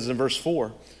says in verse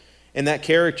 4. And that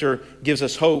character gives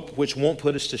us hope which won't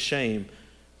put us to shame.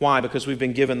 Why? Because we've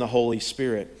been given the Holy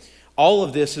Spirit. All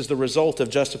of this is the result of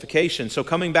justification. So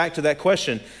coming back to that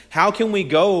question, how can we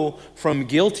go from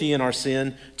guilty in our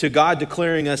sin to God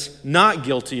declaring us not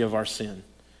guilty of our sin?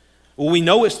 Well, we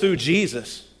know it's through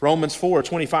Jesus. Romans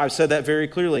 4:25 said that very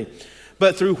clearly.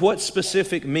 But through what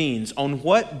specific means? On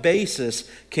what basis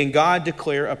can God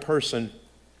declare a person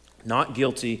not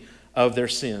guilty of their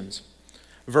sins?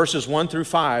 Verses 1 through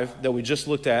 5 that we just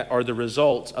looked at are the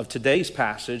results of today's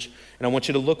passage. And I want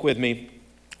you to look with me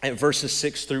at verses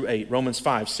 6 through 8. Romans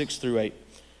 5, 6 through 8.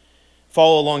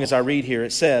 Follow along as I read here.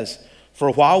 It says,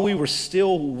 "For while we were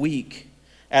still weak,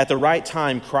 at the right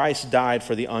time Christ died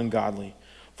for the ungodly.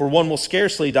 For one will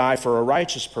scarcely die for a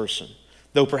righteous person,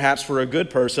 though perhaps for a good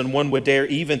person one would dare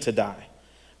even to die."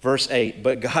 Verse 8,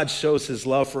 "But God shows His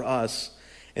love for us,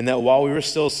 in that while we were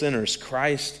still sinners,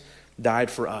 Christ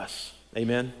died for us.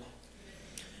 Amen?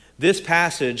 This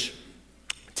passage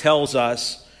tells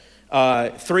us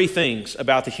three things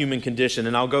about the human condition,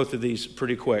 and I'll go through these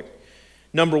pretty quick.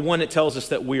 Number one, it tells us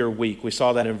that we are weak. We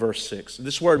saw that in verse 6.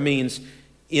 This word means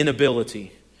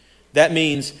inability. That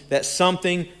means that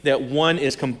something that one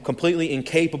is completely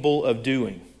incapable of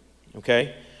doing.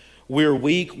 Okay? We're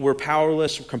weak, we're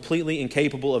powerless, we're completely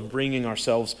incapable of bringing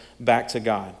ourselves back to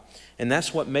God. And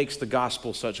that's what makes the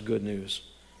gospel such good news.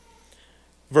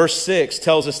 Verse 6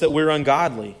 tells us that we're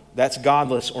ungodly. That's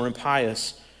godless or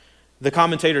impious. The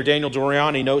commentator Daniel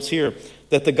Doriani notes here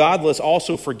that the godless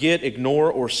also forget,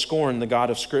 ignore, or scorn the God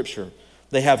of Scripture.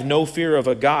 They have no fear of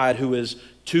a God who is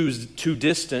too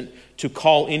distant to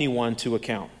call anyone to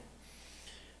account.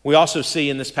 We also see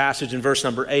in this passage in verse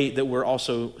number 8 that we're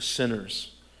also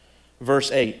sinners.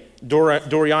 Verse 8,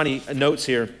 Doriani notes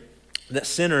here that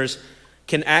sinners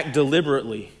can act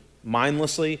deliberately,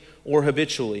 mindlessly, or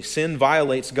habitually. Sin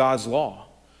violates God's law.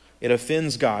 It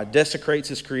offends God, desecrates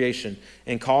His creation,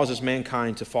 and causes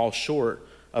mankind to fall short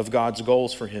of God's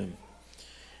goals for him.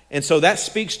 And so that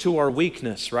speaks to our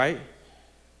weakness, right?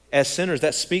 As sinners,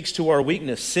 that speaks to our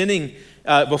weakness. Sinning,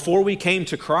 before we came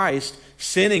to Christ,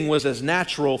 sinning was as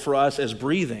natural for us as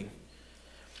breathing.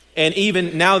 And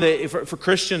even now that for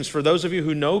Christians, for those of you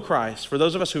who know Christ, for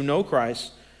those of us who know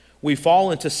Christ, we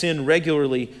fall into sin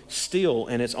regularly still,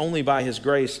 and it's only by His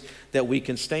grace that we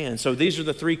can stand. So these are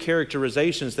the three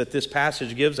characterizations that this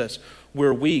passage gives us.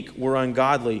 We're weak, we're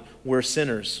ungodly, we're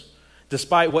sinners.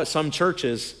 Despite what some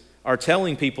churches are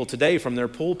telling people today from their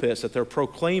pulpits, that they're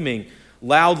proclaiming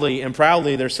loudly and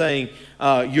proudly, they're saying,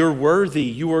 you're worthy,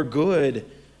 you are good.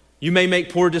 You may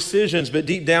make poor decisions, but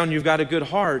deep down you've got a good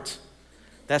heart.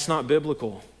 That's not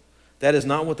biblical. That is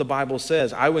not what the Bible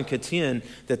says. I would contend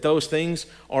that those things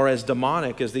are as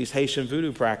demonic as these Haitian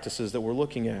voodoo practices that we're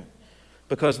looking at.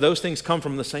 Because those things come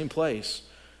from the same place.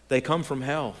 They come from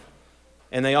hell.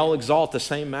 And they all exalt the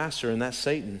same master, and that's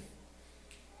Satan.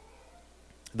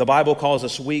 The Bible calls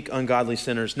us weak, ungodly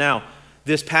sinners. Now,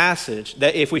 this passage,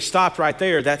 that if we stopped right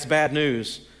there, that's bad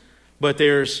news. But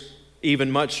there's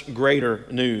even much greater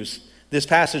news. This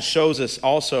passage shows us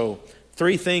also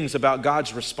three things about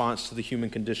God's response to the human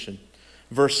condition.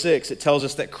 Verse 6, it tells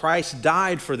us that Christ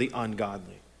died for the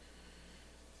ungodly.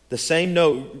 The same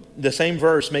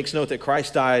verse makes note that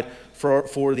Christ died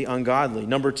for the ungodly.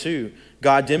 Number 2,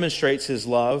 God demonstrates His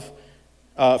love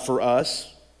for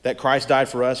us, that Christ died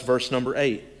for us, verse number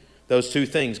 8. Those two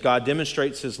things, God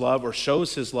demonstrates His love or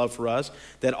shows His love for us,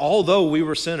 that although we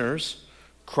were sinners,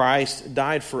 Christ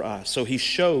died for us. So He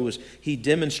shows, He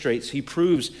demonstrates, He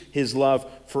proves His love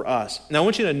for us. Now I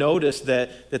want you to notice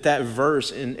that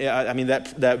verse,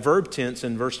 that verb tense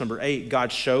in verse number 8,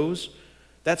 God shows,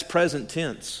 that's present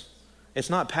tense. It's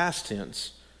not past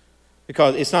tense.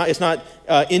 Because it's not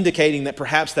indicating that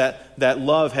perhaps that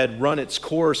love had run its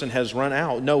course and has run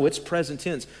out. No, it's present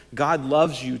tense. God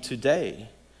loves you today.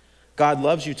 God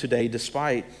loves you today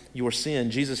despite your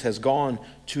sin. Jesus has gone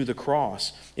to the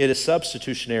cross. It is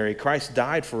substitutionary. Christ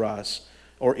died for us,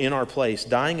 or in our place,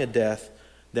 dying a death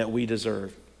that we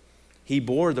deserve. He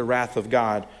bore the wrath of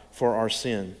God for our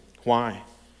sin. Why?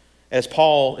 As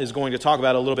Paul is going to talk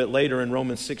about a little bit later in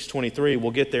Romans 6:23,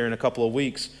 we'll get there in a couple of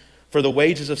weeks. For the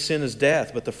wages of sin is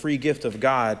death, but the free gift of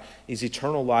God is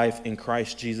eternal life in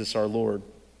Christ Jesus our Lord.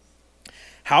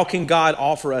 How can God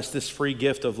offer us this free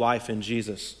gift of life in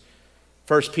Jesus?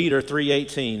 1 Peter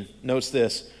 3:18 notes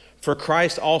this, for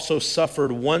Christ also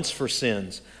suffered once for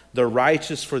sins, the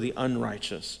righteous for the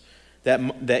unrighteous,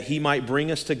 that He might bring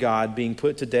us to God, being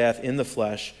put to death in the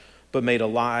flesh, but made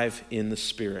alive in the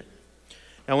Spirit.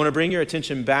 Now, I want to bring your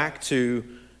attention back to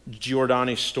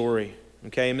Giordani's story.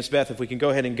 Okay, Miss Beth, if we can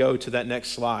go ahead and go to that next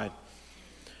slide.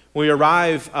 When we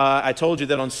arrive, I told you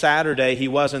that on Saturday he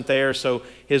wasn't there, so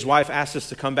his wife asked us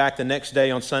to come back the next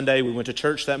day on Sunday. We went to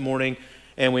church that morning,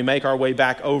 and we make our way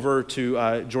back over to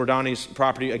Giordani's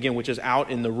property, again, which is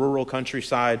out in the rural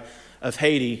countryside of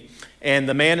Haiti. And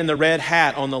the man in the red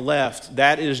hat on the left,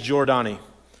 that is Giordani.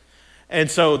 And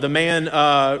so the man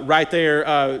right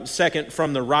there, second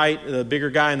from the right, the bigger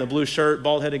guy in the blue shirt,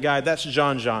 bald-headed guy, that's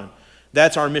John.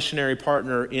 That's our missionary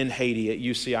partner in Haiti, at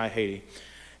UCI Haiti.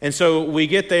 And so we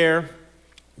get there,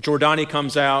 Giordani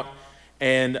comes out,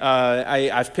 and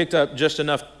I've picked up just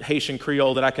enough Haitian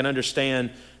Creole that I can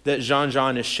understand that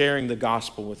Jean is sharing the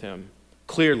gospel with him.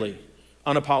 Clearly,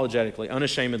 unapologetically,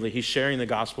 unashamedly, he's sharing the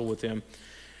gospel with him.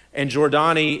 And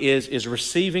Giordani is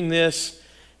receiving this,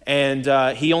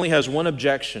 and he only has one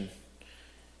objection.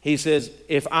 He says,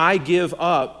 if I give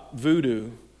up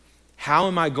voodoo, how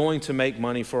am I going to make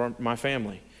money for my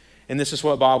family? And this is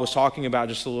what Bob was talking about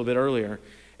just a little bit earlier.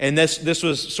 And this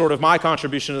was sort of my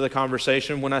contribution to the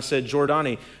conversation when I said,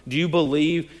 Giordani, do you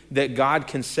believe that God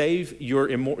can save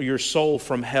your soul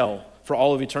from hell for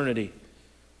all of eternity?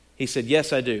 He said,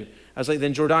 yes, I do. I was like,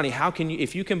 then Giordani, how can you,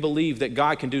 if you can believe that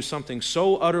God can do something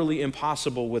so utterly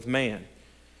impossible with man,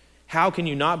 how can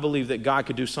you not believe that God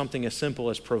could do something as simple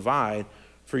as provide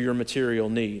for your material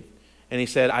need? And he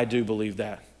said, I do believe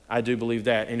that. I do believe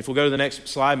that. And if we'll go to the next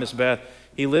slide, Miss Beth,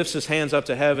 he lifts his hands up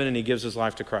to heaven and he gives his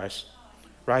life to Christ.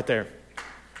 Right there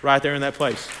in that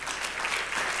place.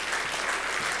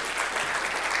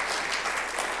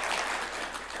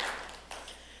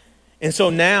 And so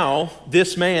now,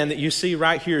 this man that you see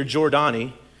right here,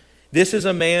 Giordani, this is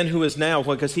a man who is now,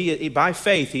 because he by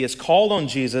faith, he is called on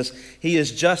Jesus, he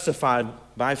is justified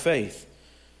by faith.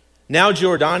 Now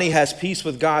Giordani has peace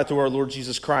with God through our Lord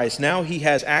Jesus Christ. Now he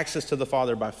has access to the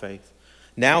Father by faith.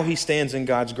 Now he stands in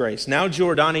God's grace. Now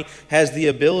Giordani has the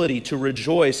ability to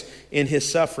rejoice in his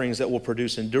sufferings that will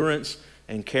produce endurance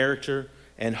and character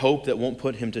and hope that won't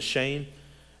put him to shame.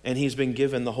 And he's been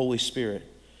given the Holy Spirit.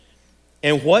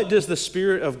 And what does the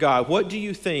Spirit of God, what do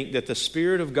you think that the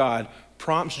Spirit of God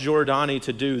prompts Giordani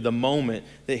to do the moment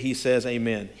that he says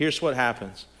amen? Here's what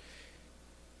happens.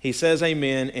 He says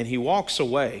amen and he walks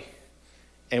away.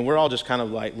 And we're all just kind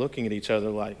of like looking at each other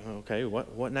like, okay,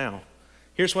 what now?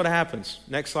 Here's what happens.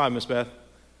 Next slide, Miss Beth.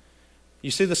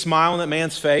 You see the smile on that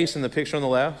man's face in the picture on the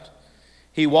left?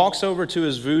 He walks over to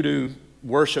his voodoo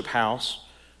worship house,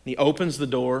 and he opens the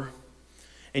door.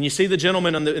 And you see the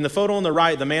gentleman in the photo on the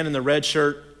right, the man in the red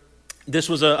shirt. This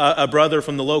was a brother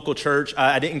from the local church.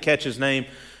 I didn't catch his name.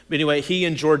 But anyway, he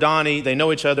and Giordani, they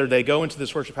know each other. They go into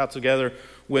this worship house together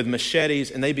with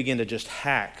machetes, and they begin to just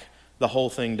hack the whole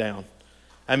thing down.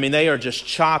 I mean, they are just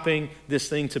chopping this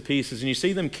thing to pieces. And you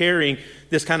see them carrying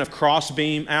this kind of cross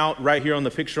beam out right here on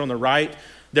the picture on the right.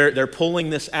 They're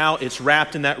pulling this out. It's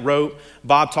wrapped in that rope.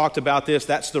 Bob talked about this.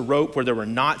 That's the rope where there were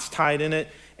knots tied in it.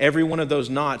 Every one of those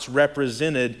knots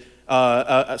represented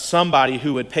somebody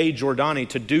who had paid Giordani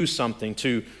to do something,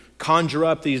 to conjure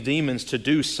up these demons to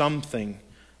do something.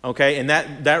 Okay, and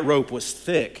that rope was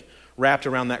thick, wrapped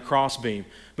around that crossbeam.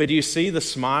 But do you see the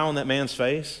smile on that man's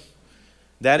face?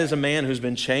 That is a man who's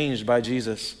been changed by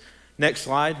Jesus. Next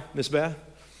slide, Miss Beth.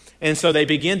 And so they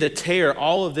begin to tear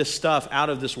all of this stuff out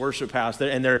of this worship house,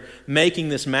 and they're making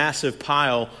this massive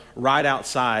pile right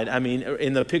outside. I mean,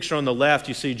 in the picture on the left,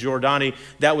 you see Giordani.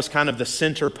 That was kind of the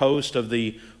center post of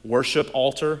the worship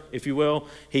altar, if you will.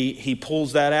 He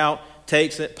pulls that out,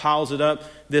 takes it, piles it up.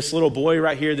 This little boy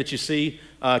right here that you see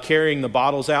carrying the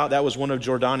bottles out, that was one of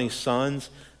Giordani's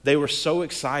sons. They were so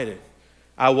excited.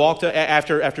 I walked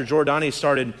after Giordani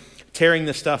started tearing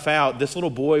this stuff out. This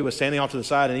little boy was standing off to the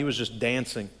side and he was just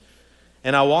dancing.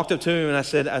 And I walked up to him and I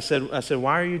said,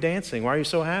 why are you dancing? Why are you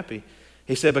so happy?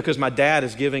 He said, because my dad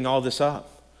is giving all this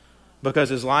up, because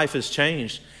his life has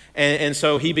changed. And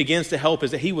so he begins to help.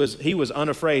 He was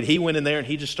unafraid. He went in there and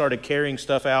he just started carrying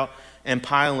stuff out and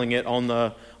piling it on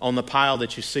the pile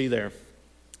that you see there.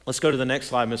 Let's go to the next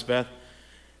slide, Miss Beth.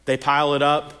 They pile it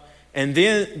up. And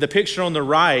then the picture on the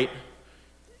right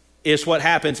is what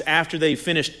happens after they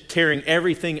finish tearing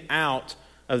everything out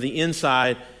of the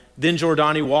inside. Then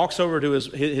Giordani walks over to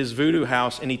his voodoo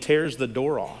house and he tears the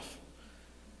door off.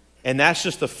 And that's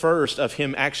just the first of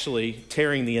him actually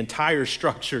tearing the entire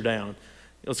structure down.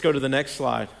 Let's go to the next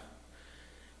slide.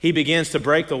 He begins to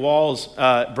break the walls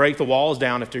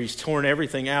down after he's torn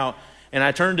everything out. And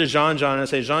I turned to Jean-Jean and I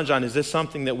say, Jean-Jean, is this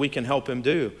something that we can help him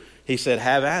do? He said,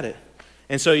 have at it.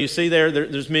 And so you see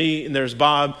there's me and there's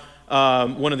Bob.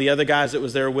 One of the other guys that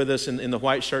was there with us in the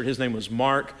white shirt, his name was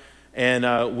Mark.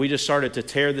 And we just started to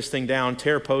tear this thing down,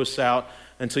 tear posts out,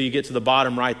 until you get to the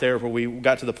bottom right there where we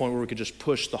got to the point where we could just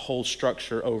push the whole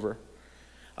structure over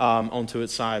onto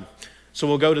its side. So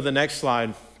we'll go to the next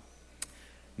slide.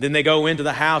 Then they go into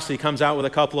the house. He comes out with a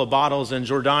couple of bottles, and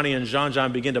Giordani and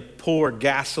Jean-Jean begin to pour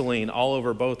gasoline all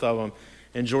over both of them,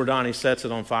 and Giordani sets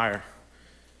it on fire.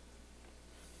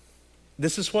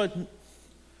 This is what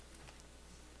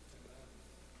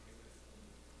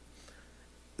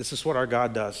our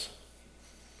God does.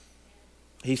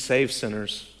 He saves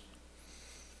sinners.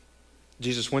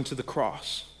 Jesus went to the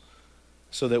cross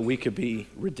so that we could be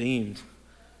redeemed.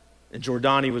 And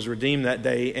Giordani was redeemed that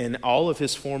day, and all of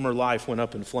his former life went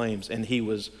up in flames, and he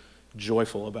was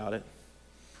joyful about it.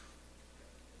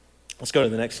 Let's go to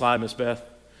the next slide, Miss Beth.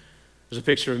 There's a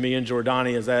picture of me and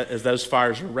Giordani as those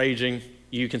fires are raging.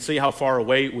 You can see how far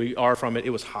away we are from it. It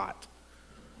was hot.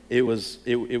 It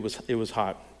was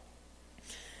hot.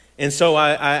 And so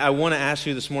I want to ask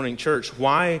you this morning, church,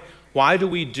 why do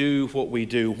we do what we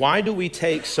do? Why do we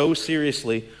take so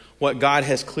seriously what God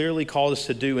has clearly called us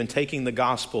to do in taking the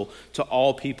gospel to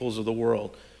all peoples of the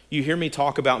world. You hear me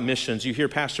talk about missions. You hear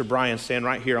Pastor Brian stand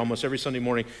right here almost every Sunday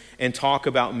morning and talk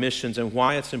about missions and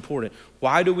why it's important.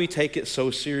 Why do we take it so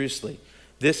seriously?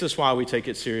 This is why we take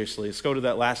it seriously. Let's go to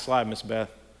that last slide, Miss Beth.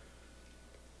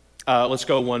 Let's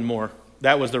go one more.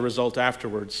 That was the result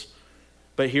afterwards.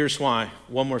 But here's why.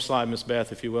 One more slide, Miss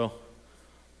Beth, if you will.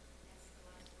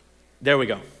 There we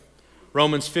go.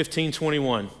 Romans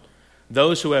 15:21.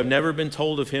 Those who have never been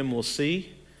told of him will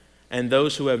see, and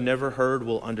those who have never heard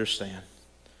will understand.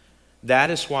 That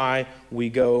is why we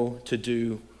go to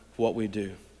do what we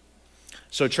do.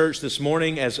 So church, this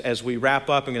morning as we wrap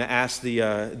up, I'm going to ask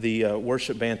the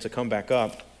worship band to come back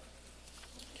up.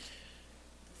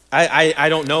 I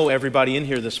don't know everybody in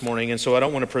here this morning, and so I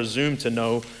don't want to presume to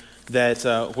know that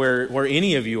where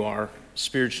any of you are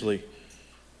spiritually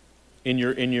in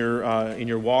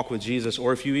your walk with Jesus,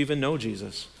 or if you even know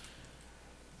Jesus.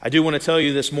 I do want to tell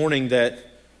you this morning that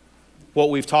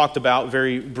what we've talked about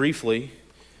very briefly,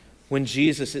 when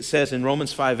Jesus, it says in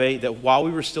Romans 5:8, that while we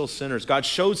were still sinners, God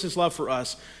shows his love for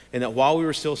us, and that while we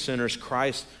were still sinners,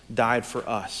 Christ died for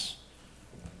us.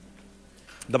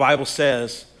 The Bible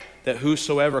says that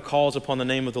whosoever calls upon the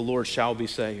name of the Lord shall be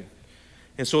saved.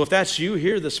 And so if that's you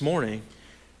here this morning,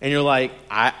 and you're like,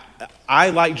 I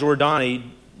like Jordani,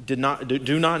 do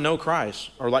not know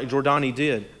Christ, or like Jordani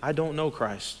did, I don't know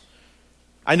Christ.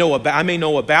 I may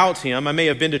know about him. I may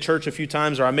have been to church a few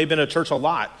times, or I may have been to church a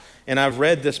lot, and I've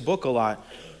read this book a lot,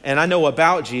 and I know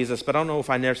about Jesus, but I don't know if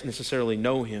I necessarily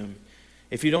know him.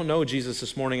 If you don't know Jesus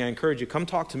this morning, I encourage you, come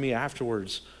talk to me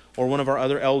afterwards, or one of our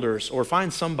other elders, or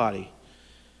find somebody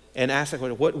and ask that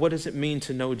question, what does it mean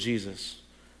to know Jesus?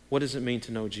 What does it mean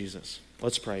to know Jesus?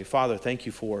 Let's pray. Father, thank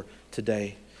you for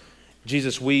today.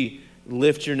 Jesus, we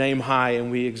lift your name high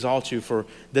and we exalt you for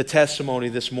the testimony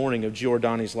this morning of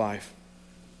Giordani's life.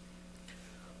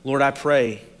 Lord, I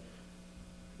pray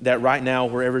that right now,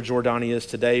 wherever Jordani is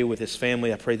today with his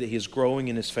family, I pray that he is growing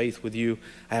in his faith with you.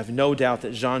 I have no doubt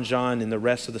that John and the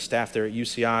rest of the staff there at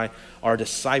UCI are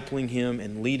discipling him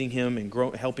and leading him and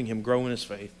helping him grow in his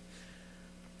faith.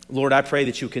 Lord, I pray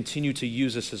that you continue to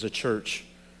use us as a church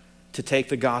to take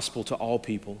the gospel to all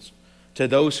peoples, to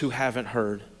those who haven't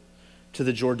heard, to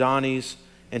the Jordanis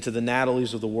and to the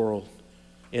Natalies of the world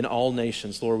in all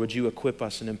nations. Lord, would you equip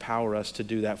us and empower us to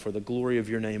do that for the glory of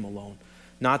your name alone.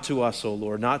 Not to us, O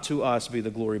Lord, not to us be the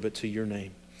glory, but to your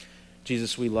name.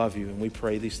 Jesus, we love you, and we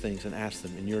pray these things and ask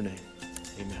them in your name.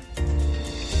 Amen.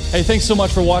 Hey, thanks so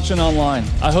much for watching online.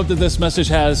 I hope that this message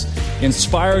has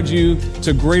inspired you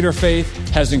to greater faith,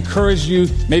 has encouraged you,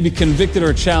 maybe convicted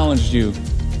or challenged you.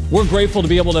 We're grateful to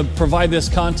be able to provide this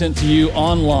content to you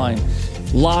online,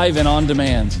 live and on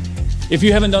demand. If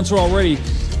you haven't done so already,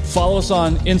 follow us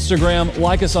on Instagram,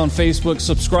 like us on Facebook,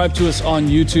 subscribe to us on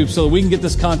YouTube so that we can get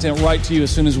this content right to you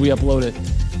as soon as we upload it.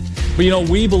 But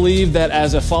we believe that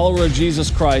as a follower of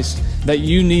Jesus Christ, that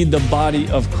you need the body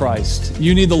of Christ.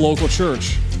 You need the local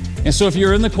church. And so if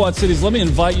you're in the Quad Cities, let me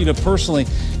invite you to personally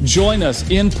join us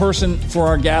in person for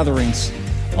our gatherings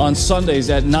on Sundays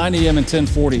at 9 a.m. and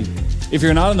 10:40. If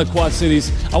you're not in the Quad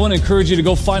Cities, I want to encourage you to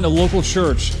go find a local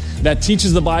church that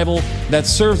teaches the Bible, that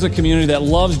serves the community, that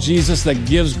loves Jesus, that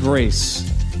gives grace.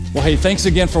 Well, hey, thanks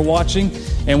again for watching,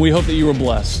 and we hope that you were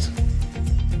blessed.